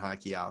back in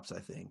hockey ops, I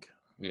think.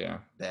 Yeah.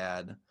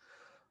 Bad.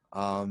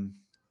 Yeah,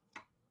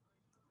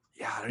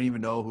 I don't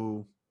even know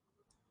who.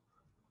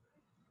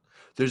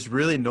 There's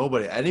really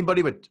nobody.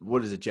 Anybody but,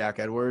 what is it, Jack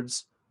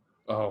Edwards?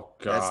 Oh,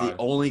 God. That's the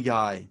only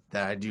guy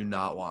that I do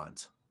not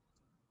want.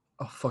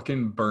 I'll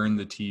fucking burn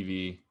the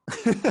TV.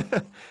 You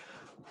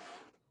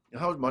know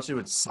how much it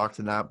would suck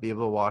to not be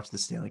able to watch the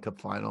Stanley Cup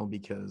Final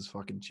because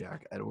fucking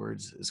Jack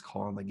Edwards is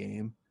calling the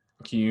game?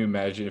 Can you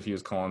imagine if he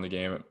was calling the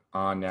game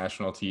on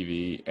national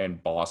TV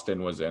and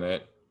Boston was in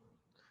it?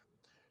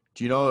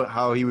 Do you know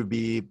how he would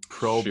be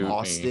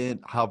pro-Boston?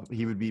 How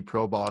he would be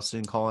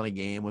pro-Boston calling a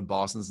game when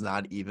Boston's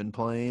not even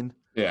playing?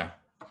 Yeah.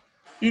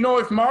 You know,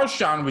 if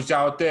Marchand was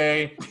out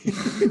there,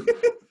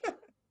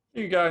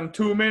 you got in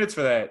 2 minutes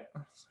for that.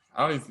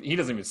 He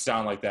doesn't even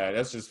sound like that.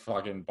 That's just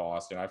fucking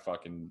Boston. I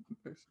fucking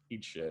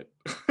eat shit.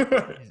 Hey,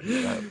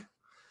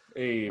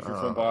 if you're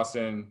from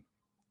Boston,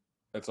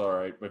 that's all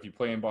right. But if you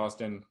play in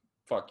Boston,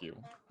 fuck you.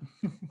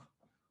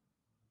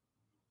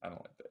 I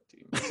don't like that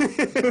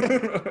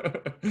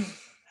team.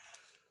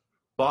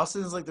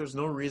 Boston's like, there's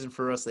no reason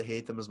for us to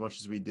hate them as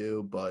much as we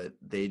do, but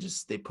they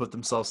put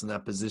themselves in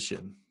that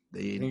position. I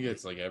think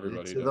it's like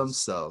everybody does.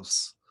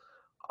 Themselves.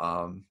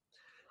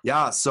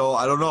 Yeah, so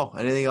I don't know.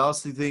 Anything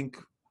else you think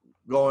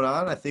going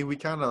on? I think we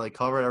kind of like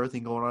covered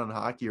everything going on in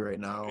hockey right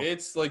now.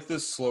 It's like the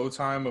slow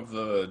time of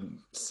the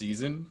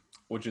season,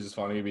 which is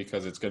funny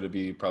because it's going to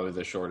be probably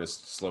the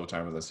shortest slow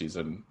time of the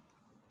season.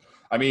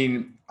 I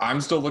mean, I'm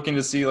still looking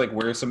to see like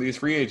where some of these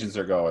free agents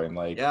are going.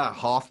 Like, yeah,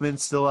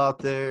 Hoffman's still out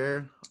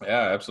there.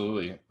 Yeah,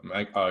 absolutely.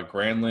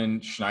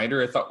 Granlund,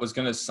 Schneider, I thought was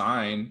going to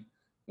sign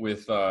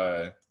with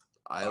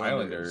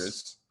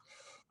Islanders.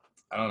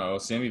 I don't know.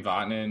 Sami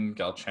Vatanen,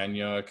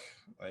 Galchenyuk,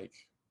 like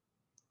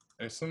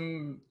there's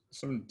some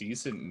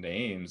decent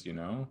names, you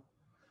know.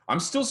 I'm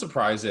still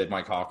surprised that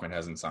Mike Hoffman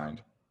hasn't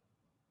signed.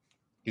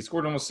 He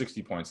scored almost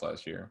 60 points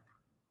last year.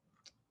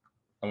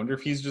 I wonder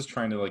if he's just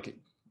trying to like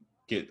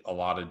get a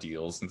lot of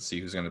deals and see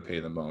who's going to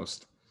pay the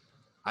most.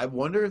 I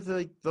wonder if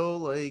I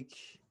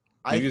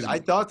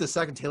thought the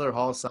second Taylor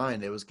Hall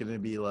signed, it was going to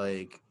be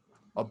like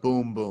a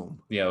boom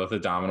boom. Yeah, let the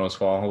dominoes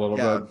fall a little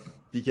bit.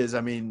 Because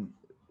I mean,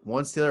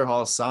 once Taylor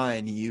Hall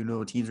signed,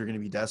 teams were going to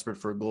be desperate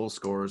for a goal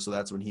scorer, so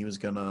that's when he was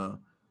gonna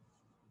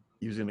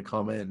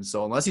come in.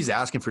 So unless he's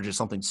asking for just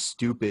something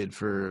stupid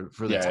for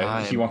the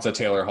time, he wants a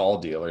Taylor Hall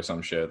deal or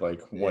some shit like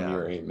 1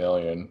 year, $8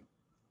 million.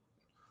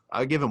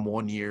 I'd give him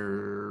 1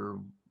 year,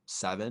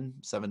 7,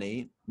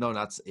 8. No,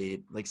 not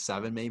 8, like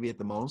 7 maybe at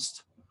the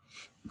most.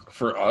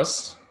 For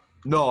us?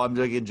 No, I'm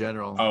like in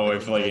general. Oh,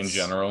 if like in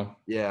general?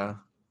 Yeah.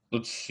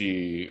 Let's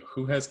see.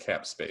 Who has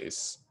cap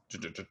space?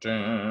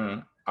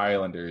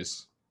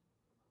 Islanders.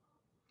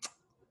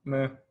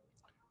 Meh.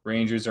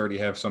 Rangers already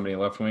have so many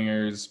left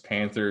wingers.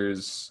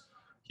 Panthers,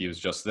 he was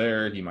just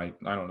there. He might,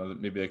 I don't know,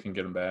 maybe they can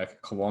get him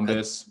back.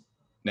 Columbus,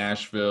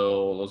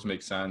 Nashville, those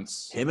make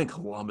sense. Him and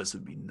Columbus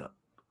would be nuts.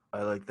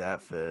 I like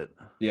that fit.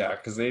 Yeah,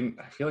 because I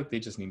feel like they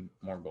just need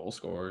more goal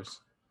scorers.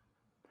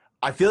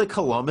 I feel like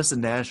Columbus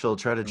and Nashville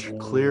try to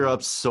clear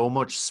up so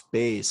much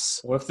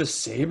space. What if the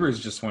Sabres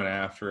just went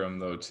after him,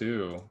 though,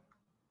 too?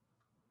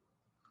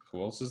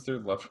 Who else is their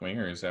left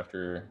wingers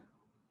after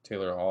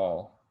Taylor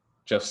Hall?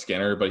 Jeff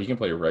Skinner, but he can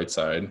play right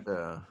side.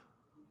 Yeah.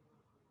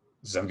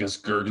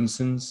 Zemgus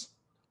Girgensons.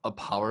 A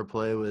power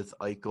play with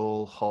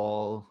Eichel,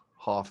 Hall,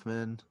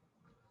 Hoffman.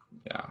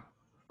 Yeah.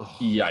 Oh.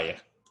 Yeah.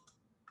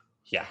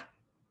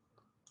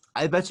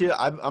 I bet you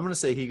I'm going to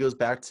say he goes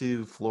back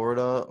to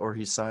Florida or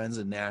he signs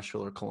in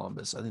Nashville or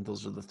Columbus. I think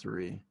those are the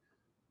 3.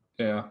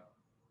 Yeah.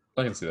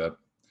 I can see that.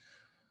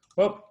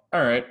 Well,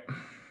 all right.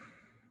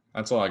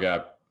 That's all I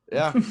got.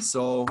 Yeah.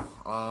 So,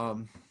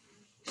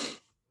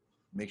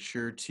 make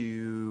sure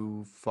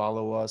to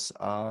follow us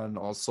on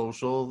all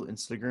social,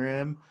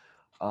 Instagram.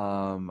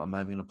 I'm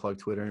not even going to plug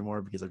Twitter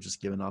anymore because I've just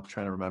given up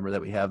trying to remember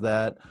that we have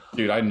that.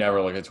 Dude, I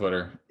never look at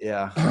Twitter.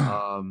 Yeah.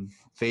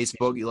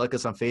 Facebook, you like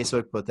us on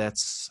Facebook, but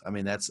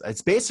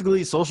it's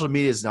basically social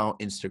media is now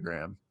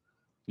Instagram.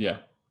 Yeah.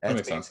 That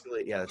makes sense.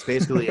 Yeah, that's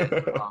basically it.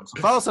 So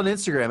follow us on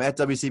Instagram at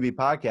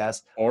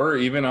WCBPodcast. Or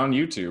even on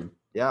YouTube.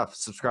 Yeah.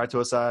 Subscribe to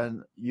us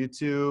on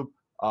YouTube.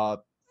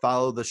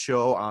 Follow the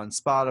show on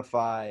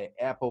Spotify,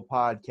 Apple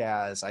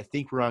Podcasts. I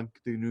think we're on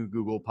the new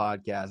Google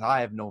Podcasts. I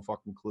have no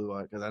fucking clue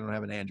because I don't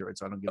have an Android,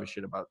 so I don't give a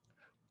shit about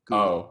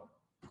Google.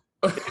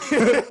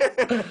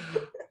 Oh.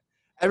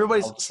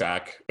 Everybody's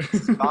check.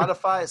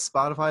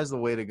 Spotify is the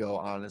way to go.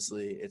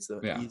 Honestly, it's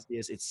the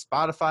easiest. It's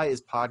Spotify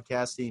is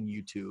podcasting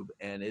YouTube,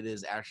 and it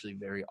is actually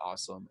very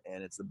awesome.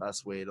 And it's the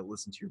best way to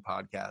listen to your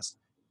podcast.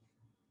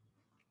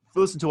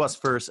 Listen to us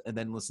first, and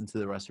then listen to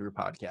the rest of your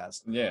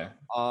podcast. Yeah.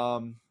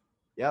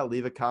 Yeah.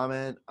 Leave a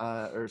comment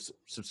or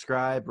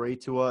subscribe,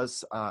 rate to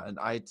us on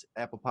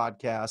Apple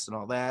Podcasts and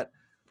all that.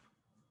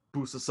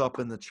 Boost us up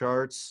in the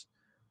charts.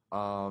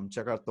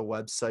 Check out the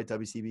website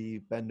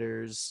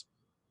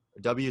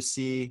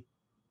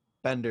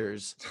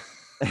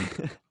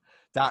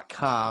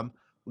WCBenders.com.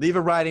 Leave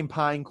a riding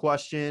pine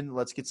question.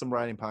 Let's get some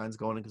riding pines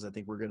going because I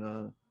think we're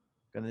gonna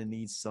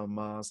need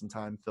some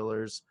time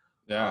fillers.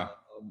 Yeah.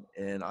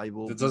 And I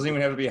will. It doesn't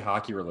even have to be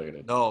hockey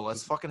related. No,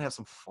 let's fucking have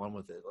some fun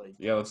with it. Like,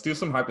 yeah, let's do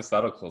some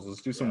hypotheticals.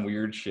 Let's do some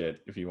weird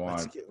shit if you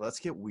want. Let's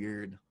get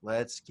weird.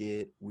 Let's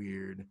get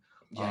weird.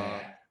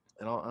 Yeah.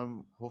 And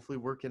I'm hopefully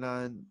working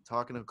on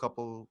talking to a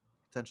couple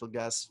potential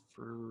guests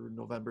for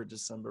November,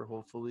 December,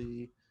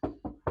 hopefully.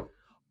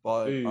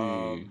 But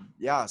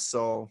yeah,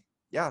 so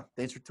yeah,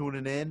 thanks for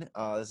tuning in.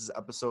 This is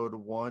episode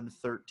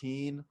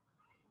 113.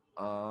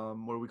 What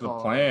do we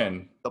call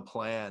it? The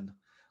plan.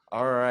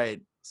 All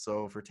right.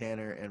 So for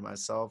Tanner and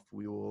myself,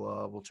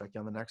 we'll check you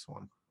on the next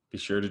one. Be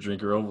sure to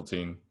drink your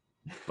Ovaltine.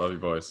 Love you,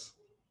 boys.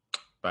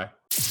 Bye.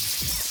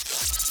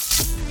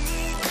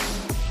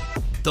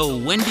 The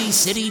Windy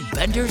City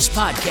Benders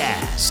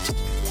Podcast.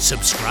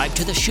 Subscribe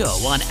to the show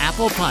on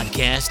Apple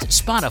Podcast,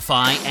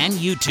 Spotify, and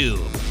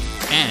YouTube.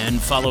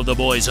 And follow the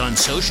boys on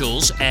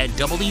socials at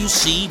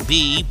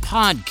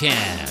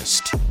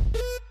WCBPodcast.